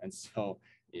 And so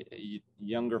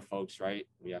younger folks, right?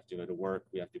 We have to go to work,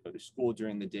 we have to go to school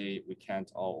during the day. We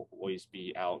can't always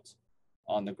be out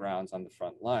on the grounds on the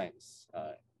front lines.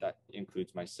 That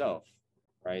includes myself,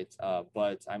 right?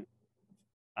 But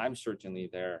I'm certainly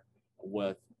there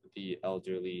with the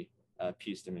elderly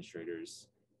peace demonstrators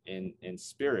in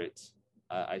spirit.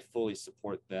 I fully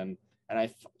support them, and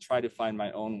I try to find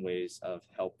my own ways of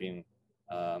helping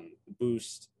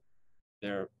boost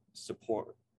their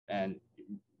support and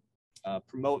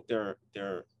promote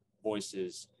their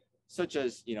voices, such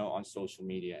as, you know, on social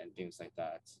media and things like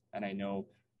that. And I know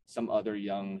some other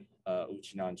young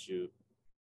Uchinanchu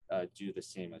do the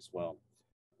same as well.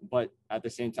 But at the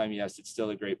same time, yes, it's still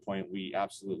a great point. We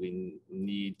absolutely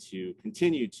need to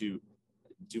continue to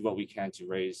do what we can to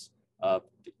raise up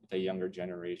the younger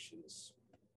generations.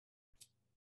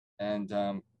 And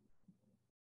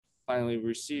finally, we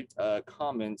received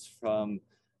comments from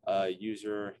a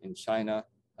user in China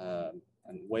on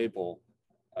Weibo,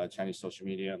 Chinese social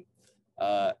media,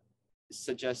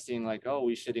 suggesting like, oh,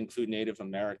 we should include Native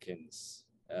Americans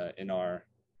in our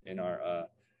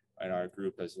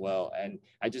group as well. And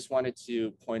I just wanted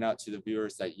to point out to the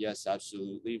viewers that yes,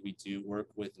 absolutely, we do work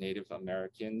with Native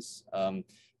Americans,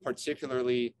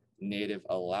 particularly Native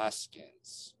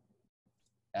Alaskans.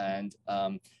 And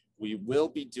we will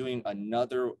be doing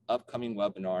another upcoming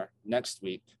webinar next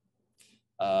week,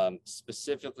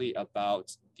 specifically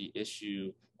about the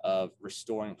issue of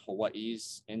restoring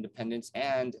Hawaii's independence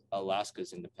and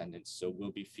Alaska's independence. So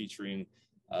we'll be featuring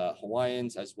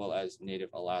Hawaiians as well as Native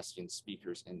Alaskan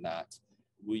speakers in that.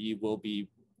 We will be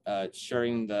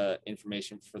sharing the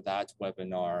information for that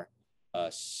webinar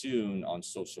soon on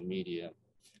social media.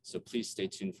 So please stay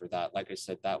tuned for that. Like I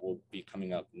said, that will be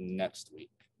coming up next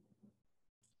week.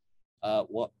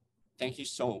 Well, thank you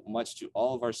so much to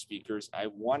all of our speakers. I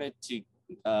wanted to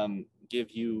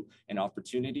give you an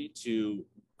opportunity to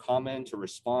comment or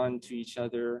respond to each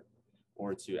other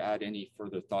or to add any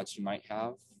further thoughts you might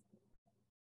have.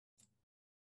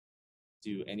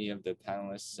 Do any of the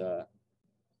panelists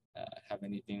have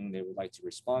anything they would like to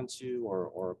respond to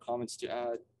or comments to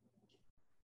add?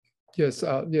 Yes,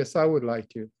 yes, I would like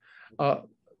to.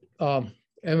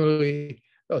 Emily,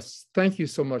 thank you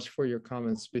so much for your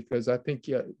comments, because I think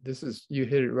you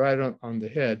hit it right on the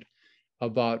head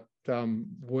about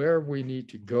where we need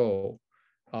to go,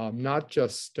 not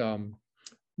just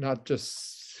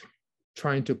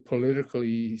trying to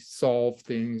politically solve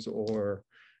things or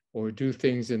do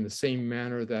things in the same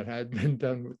manner that had been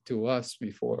done to us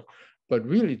before, but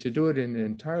really to do it in an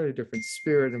entirely different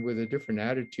spirit and with a different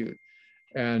attitude.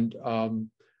 And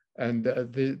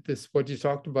this what you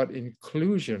talked about,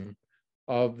 inclusion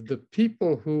of the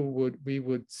people who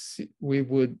we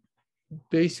would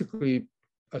basically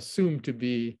assume to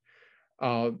be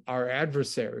our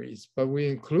adversaries, but we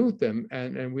include them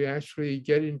and we actually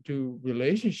get into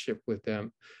relationship with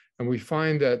them, And we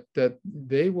find that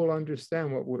they will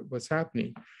understand what's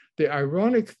happening. The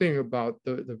ironic thing about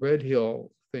the Red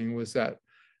Hill thing was that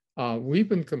we've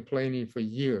been complaining for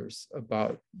years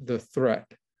about the threat,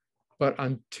 but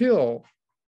until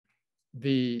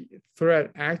the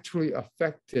threat actually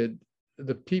affected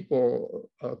the people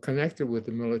connected with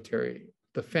the military,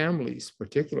 the families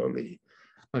particularly,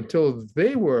 until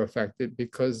they were affected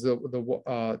because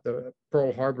the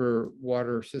Pearl Harbor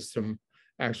water system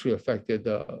actually affected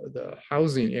the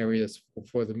housing areas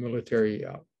for the military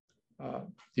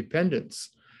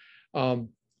dependents.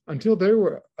 Until they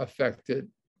were affected,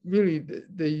 really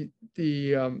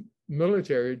the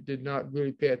military did not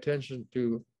really pay attention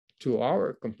to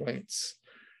our complaints.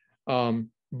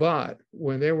 But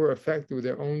when they were affected with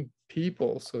their own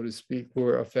people, so to speak,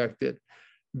 were affected,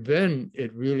 then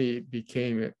it really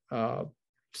became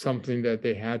something that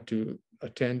they had to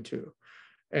attend to.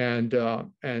 And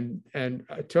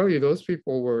I tell you, those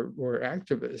people were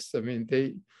activists. I mean,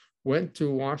 they went to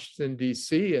Washington,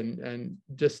 D.C. and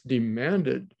just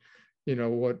demanded,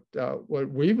 what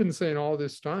we've been saying all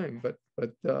this time, but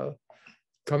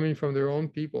coming from their own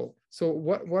people. So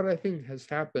what I think has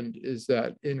happened is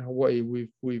that in Hawaii,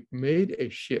 we've made a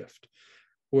shift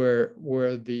where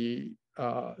the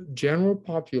general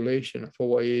population of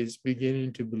Hawaii is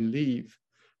beginning to believe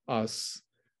us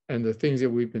and the things that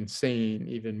we've been saying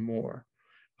even more.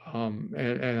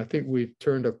 And I think we've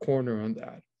turned a corner on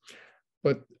that.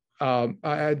 But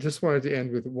I just wanted to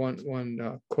end with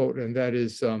one quote, and that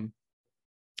is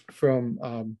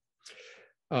from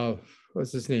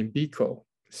what's his name? Biko,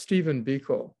 Stephen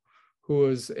Biko, who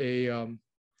was an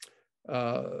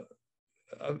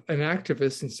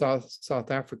activist in South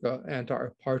Africa,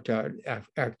 anti-apartheid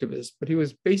activist, but he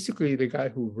was basically the guy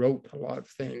who wrote a lot of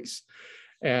things.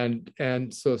 And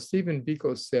so Stephen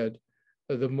Biko said,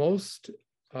 the most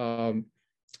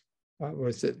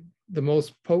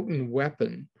potent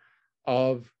weapon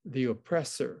of the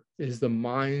oppressor is the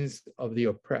minds of the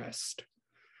oppressed.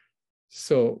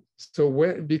 So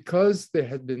because there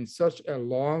had been such a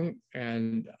long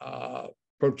and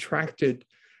protracted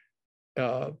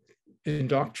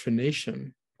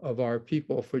indoctrination of our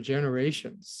people for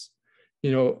generations,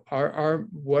 our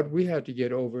what we had to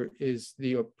get over is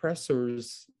the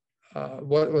oppressors,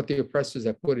 what the oppressors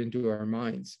have put into our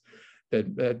minds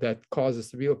that cause us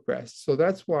to be oppressed. So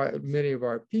that's why many of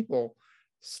our people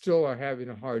still are having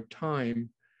a hard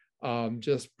time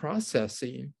just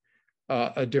processing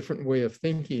a different way of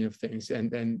thinking of things.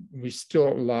 And a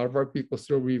lot of our people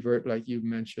still revert, like you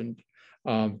mentioned,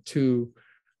 to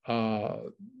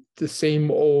the same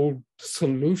old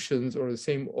solutions or the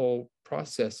same old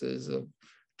processes of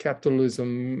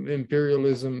capitalism,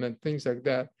 imperialism, and things like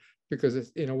that, because it's,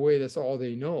 in a way, that's all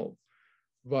they know.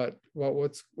 But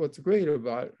what's great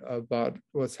about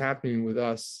what's happening with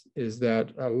us is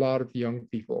that a lot of young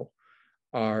people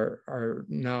are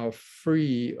now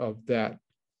free of that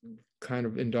kind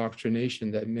of indoctrination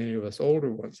that many of us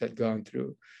older ones had gone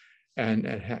through,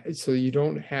 so you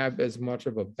don't have as much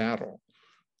of a battle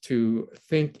to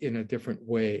think in a different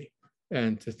way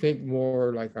and to think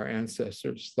more like our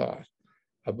ancestors thought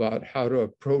about how to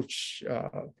approach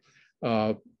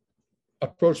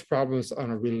problems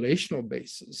on a relational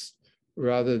basis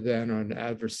rather than on an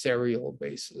adversarial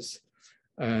basis.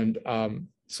 And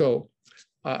so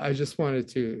I just wanted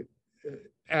to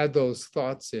add those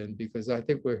thoughts in because I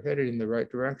think we're headed in the right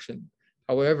direction.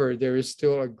 However, there is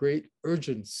still a great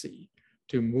urgency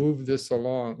to move this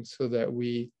along so that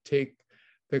we take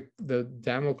the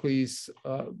Damocles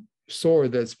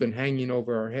sword that's been hanging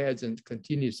over our heads and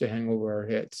continues to hang over our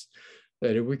heads,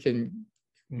 that if we can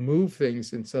move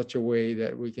things in such a way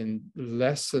that we can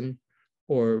lessen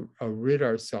or rid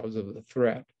ourselves of the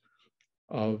threat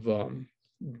of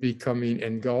becoming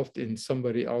engulfed in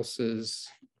somebody else's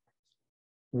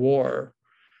war,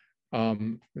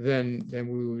 then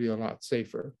we will be a lot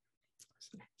safer.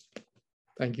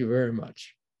 Thank you very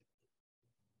much.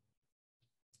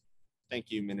 Thank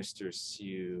you, Minister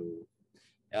Siu.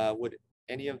 Would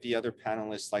any of the other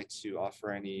panelists like to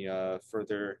offer any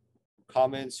further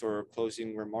comments or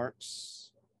closing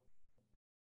remarks?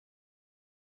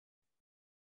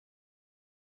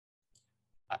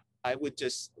 I would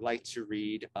just like to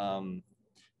read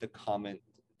the comment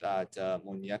that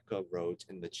Monieka wrote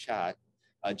in the chat,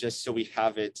 just so we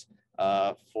have it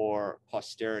for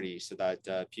posterity, so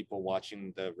that people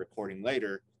watching the recording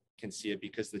later can see it,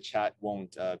 because the chat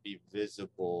won't be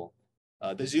visible.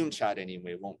 The Zoom chat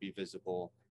anyway won't be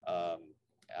visible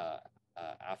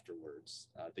afterwards.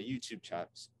 The YouTube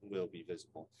chats will be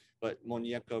visible. But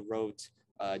Monieka wrote,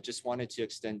 just wanted to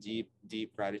extend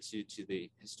deep gratitude to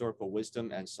the historical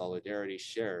wisdom and solidarity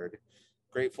shared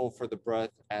grateful for the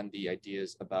breath and the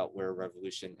ideas about where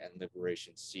revolution and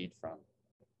liberation seed from.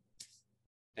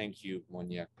 Thank you,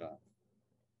 Moniaka.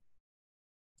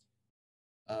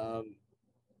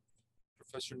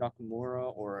 Professor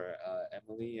Nakamura or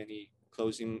Emily, any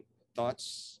closing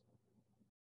thoughts?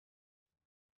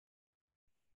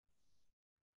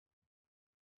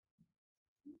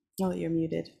 Oh, you're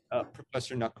muted.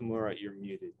 Professor Nakamura, you're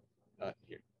muted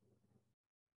here.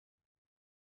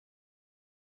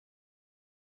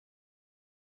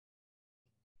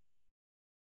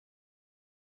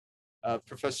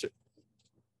 Professor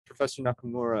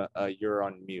Nakamura, you're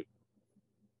on mute.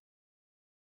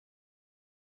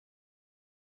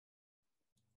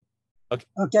 Okay.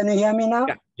 Can you hear me now?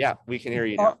 Yeah, we can hear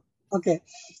you now. Okay.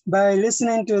 By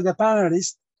listening to the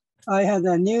panelists, I had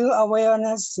a new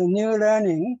awareness, a new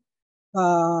learning.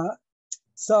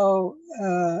 So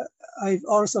I've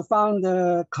also found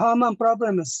the common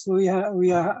problems we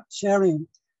are sharing.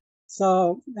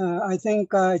 So I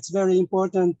think it's very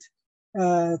important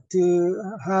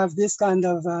to have this kind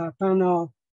of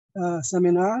panel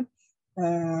seminar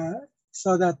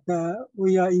so that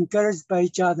we are encouraged by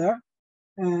each other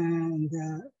and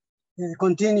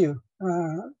continue.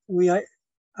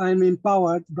 I'm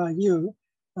empowered by you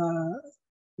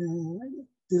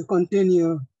to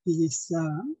continue this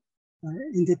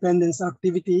independence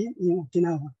activity in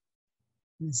Okinawa.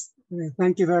 Yes,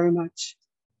 thank you very much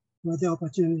for the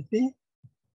opportunity.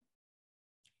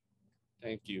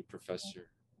 Thank you, Professor.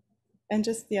 And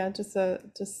just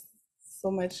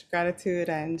so much gratitude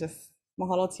and just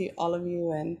mahalo to all of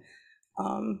you. And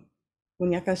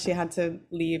Munyaka, she had to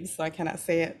leave, so I cannot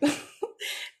say it.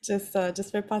 just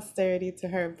for posterity to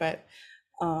her, but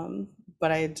I'm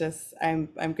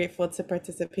grateful to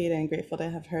participate and grateful to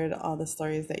have heard all the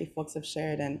stories that you folks have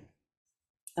shared, and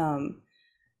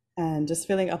just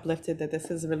feeling uplifted that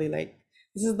this is really like,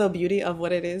 this is the beauty of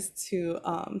what it is to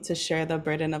share the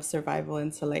burden of survival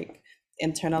and to like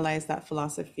internalize that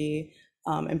philosophy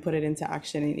and put it into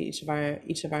action in each of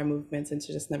our movements, and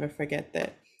to just never forget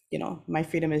that, you know, my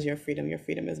freedom is your freedom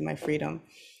is my freedom.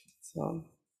 So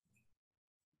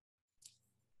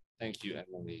thank you,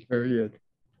 Emily. Very good.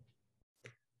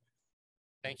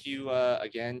 Thank you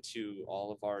again to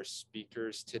all of our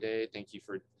speakers today. Thank you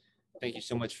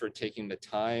so much for taking the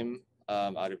time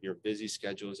out of your busy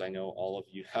schedules. I know all of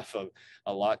you have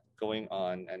a lot going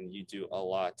on, and you do a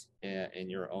lot in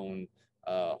your own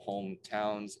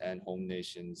hometowns and home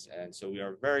nations. And so we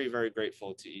are very, very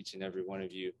grateful to each and every one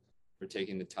of you for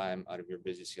taking the time out of your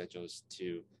busy schedules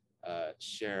to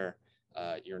share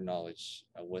your knowledge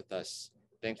with us.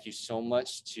 Thank you so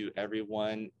much to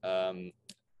everyone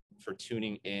for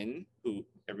tuning in,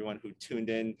 everyone who tuned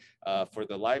in for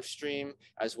the live stream,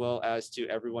 as well as to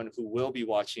everyone who will be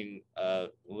watching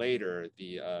later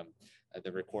the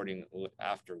recording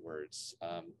afterwards.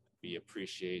 We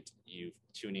appreciate you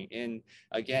tuning in.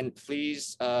 Again,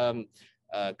 please come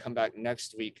back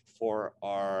next week for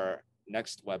our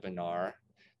next webinar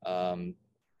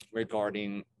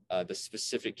regarding the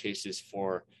specific cases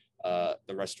for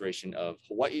the restoration of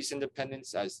Hawaii's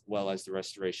independence, as well as the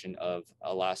restoration of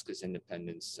Alaska's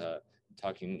independence,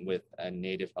 talking with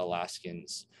Native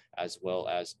Alaskans, as well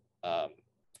as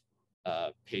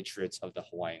patriots of the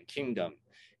Hawaiian Kingdom,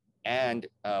 and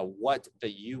what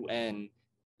the UN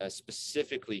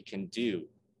specifically can do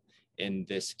in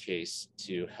this case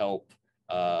to help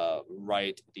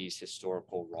right these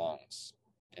historical wrongs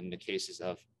in the cases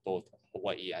of both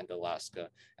Hawaii and Alaska.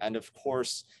 And of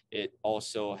course, it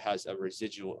also has a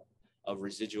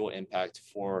residual impact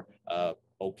for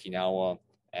Okinawa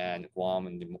and Guam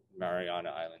and the Mariana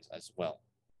Islands as well.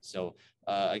 So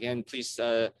again, please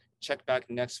check back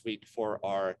next week for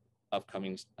our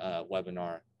upcoming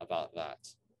webinar about that.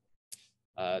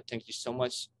 Thank you so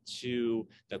much to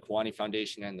the Kiwani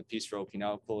Foundation and the Peace for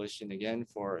Okinawa Coalition again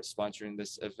for sponsoring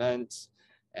this event.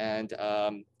 And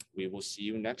we will see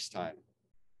you next time.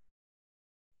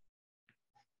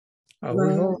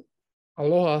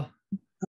 Aloha.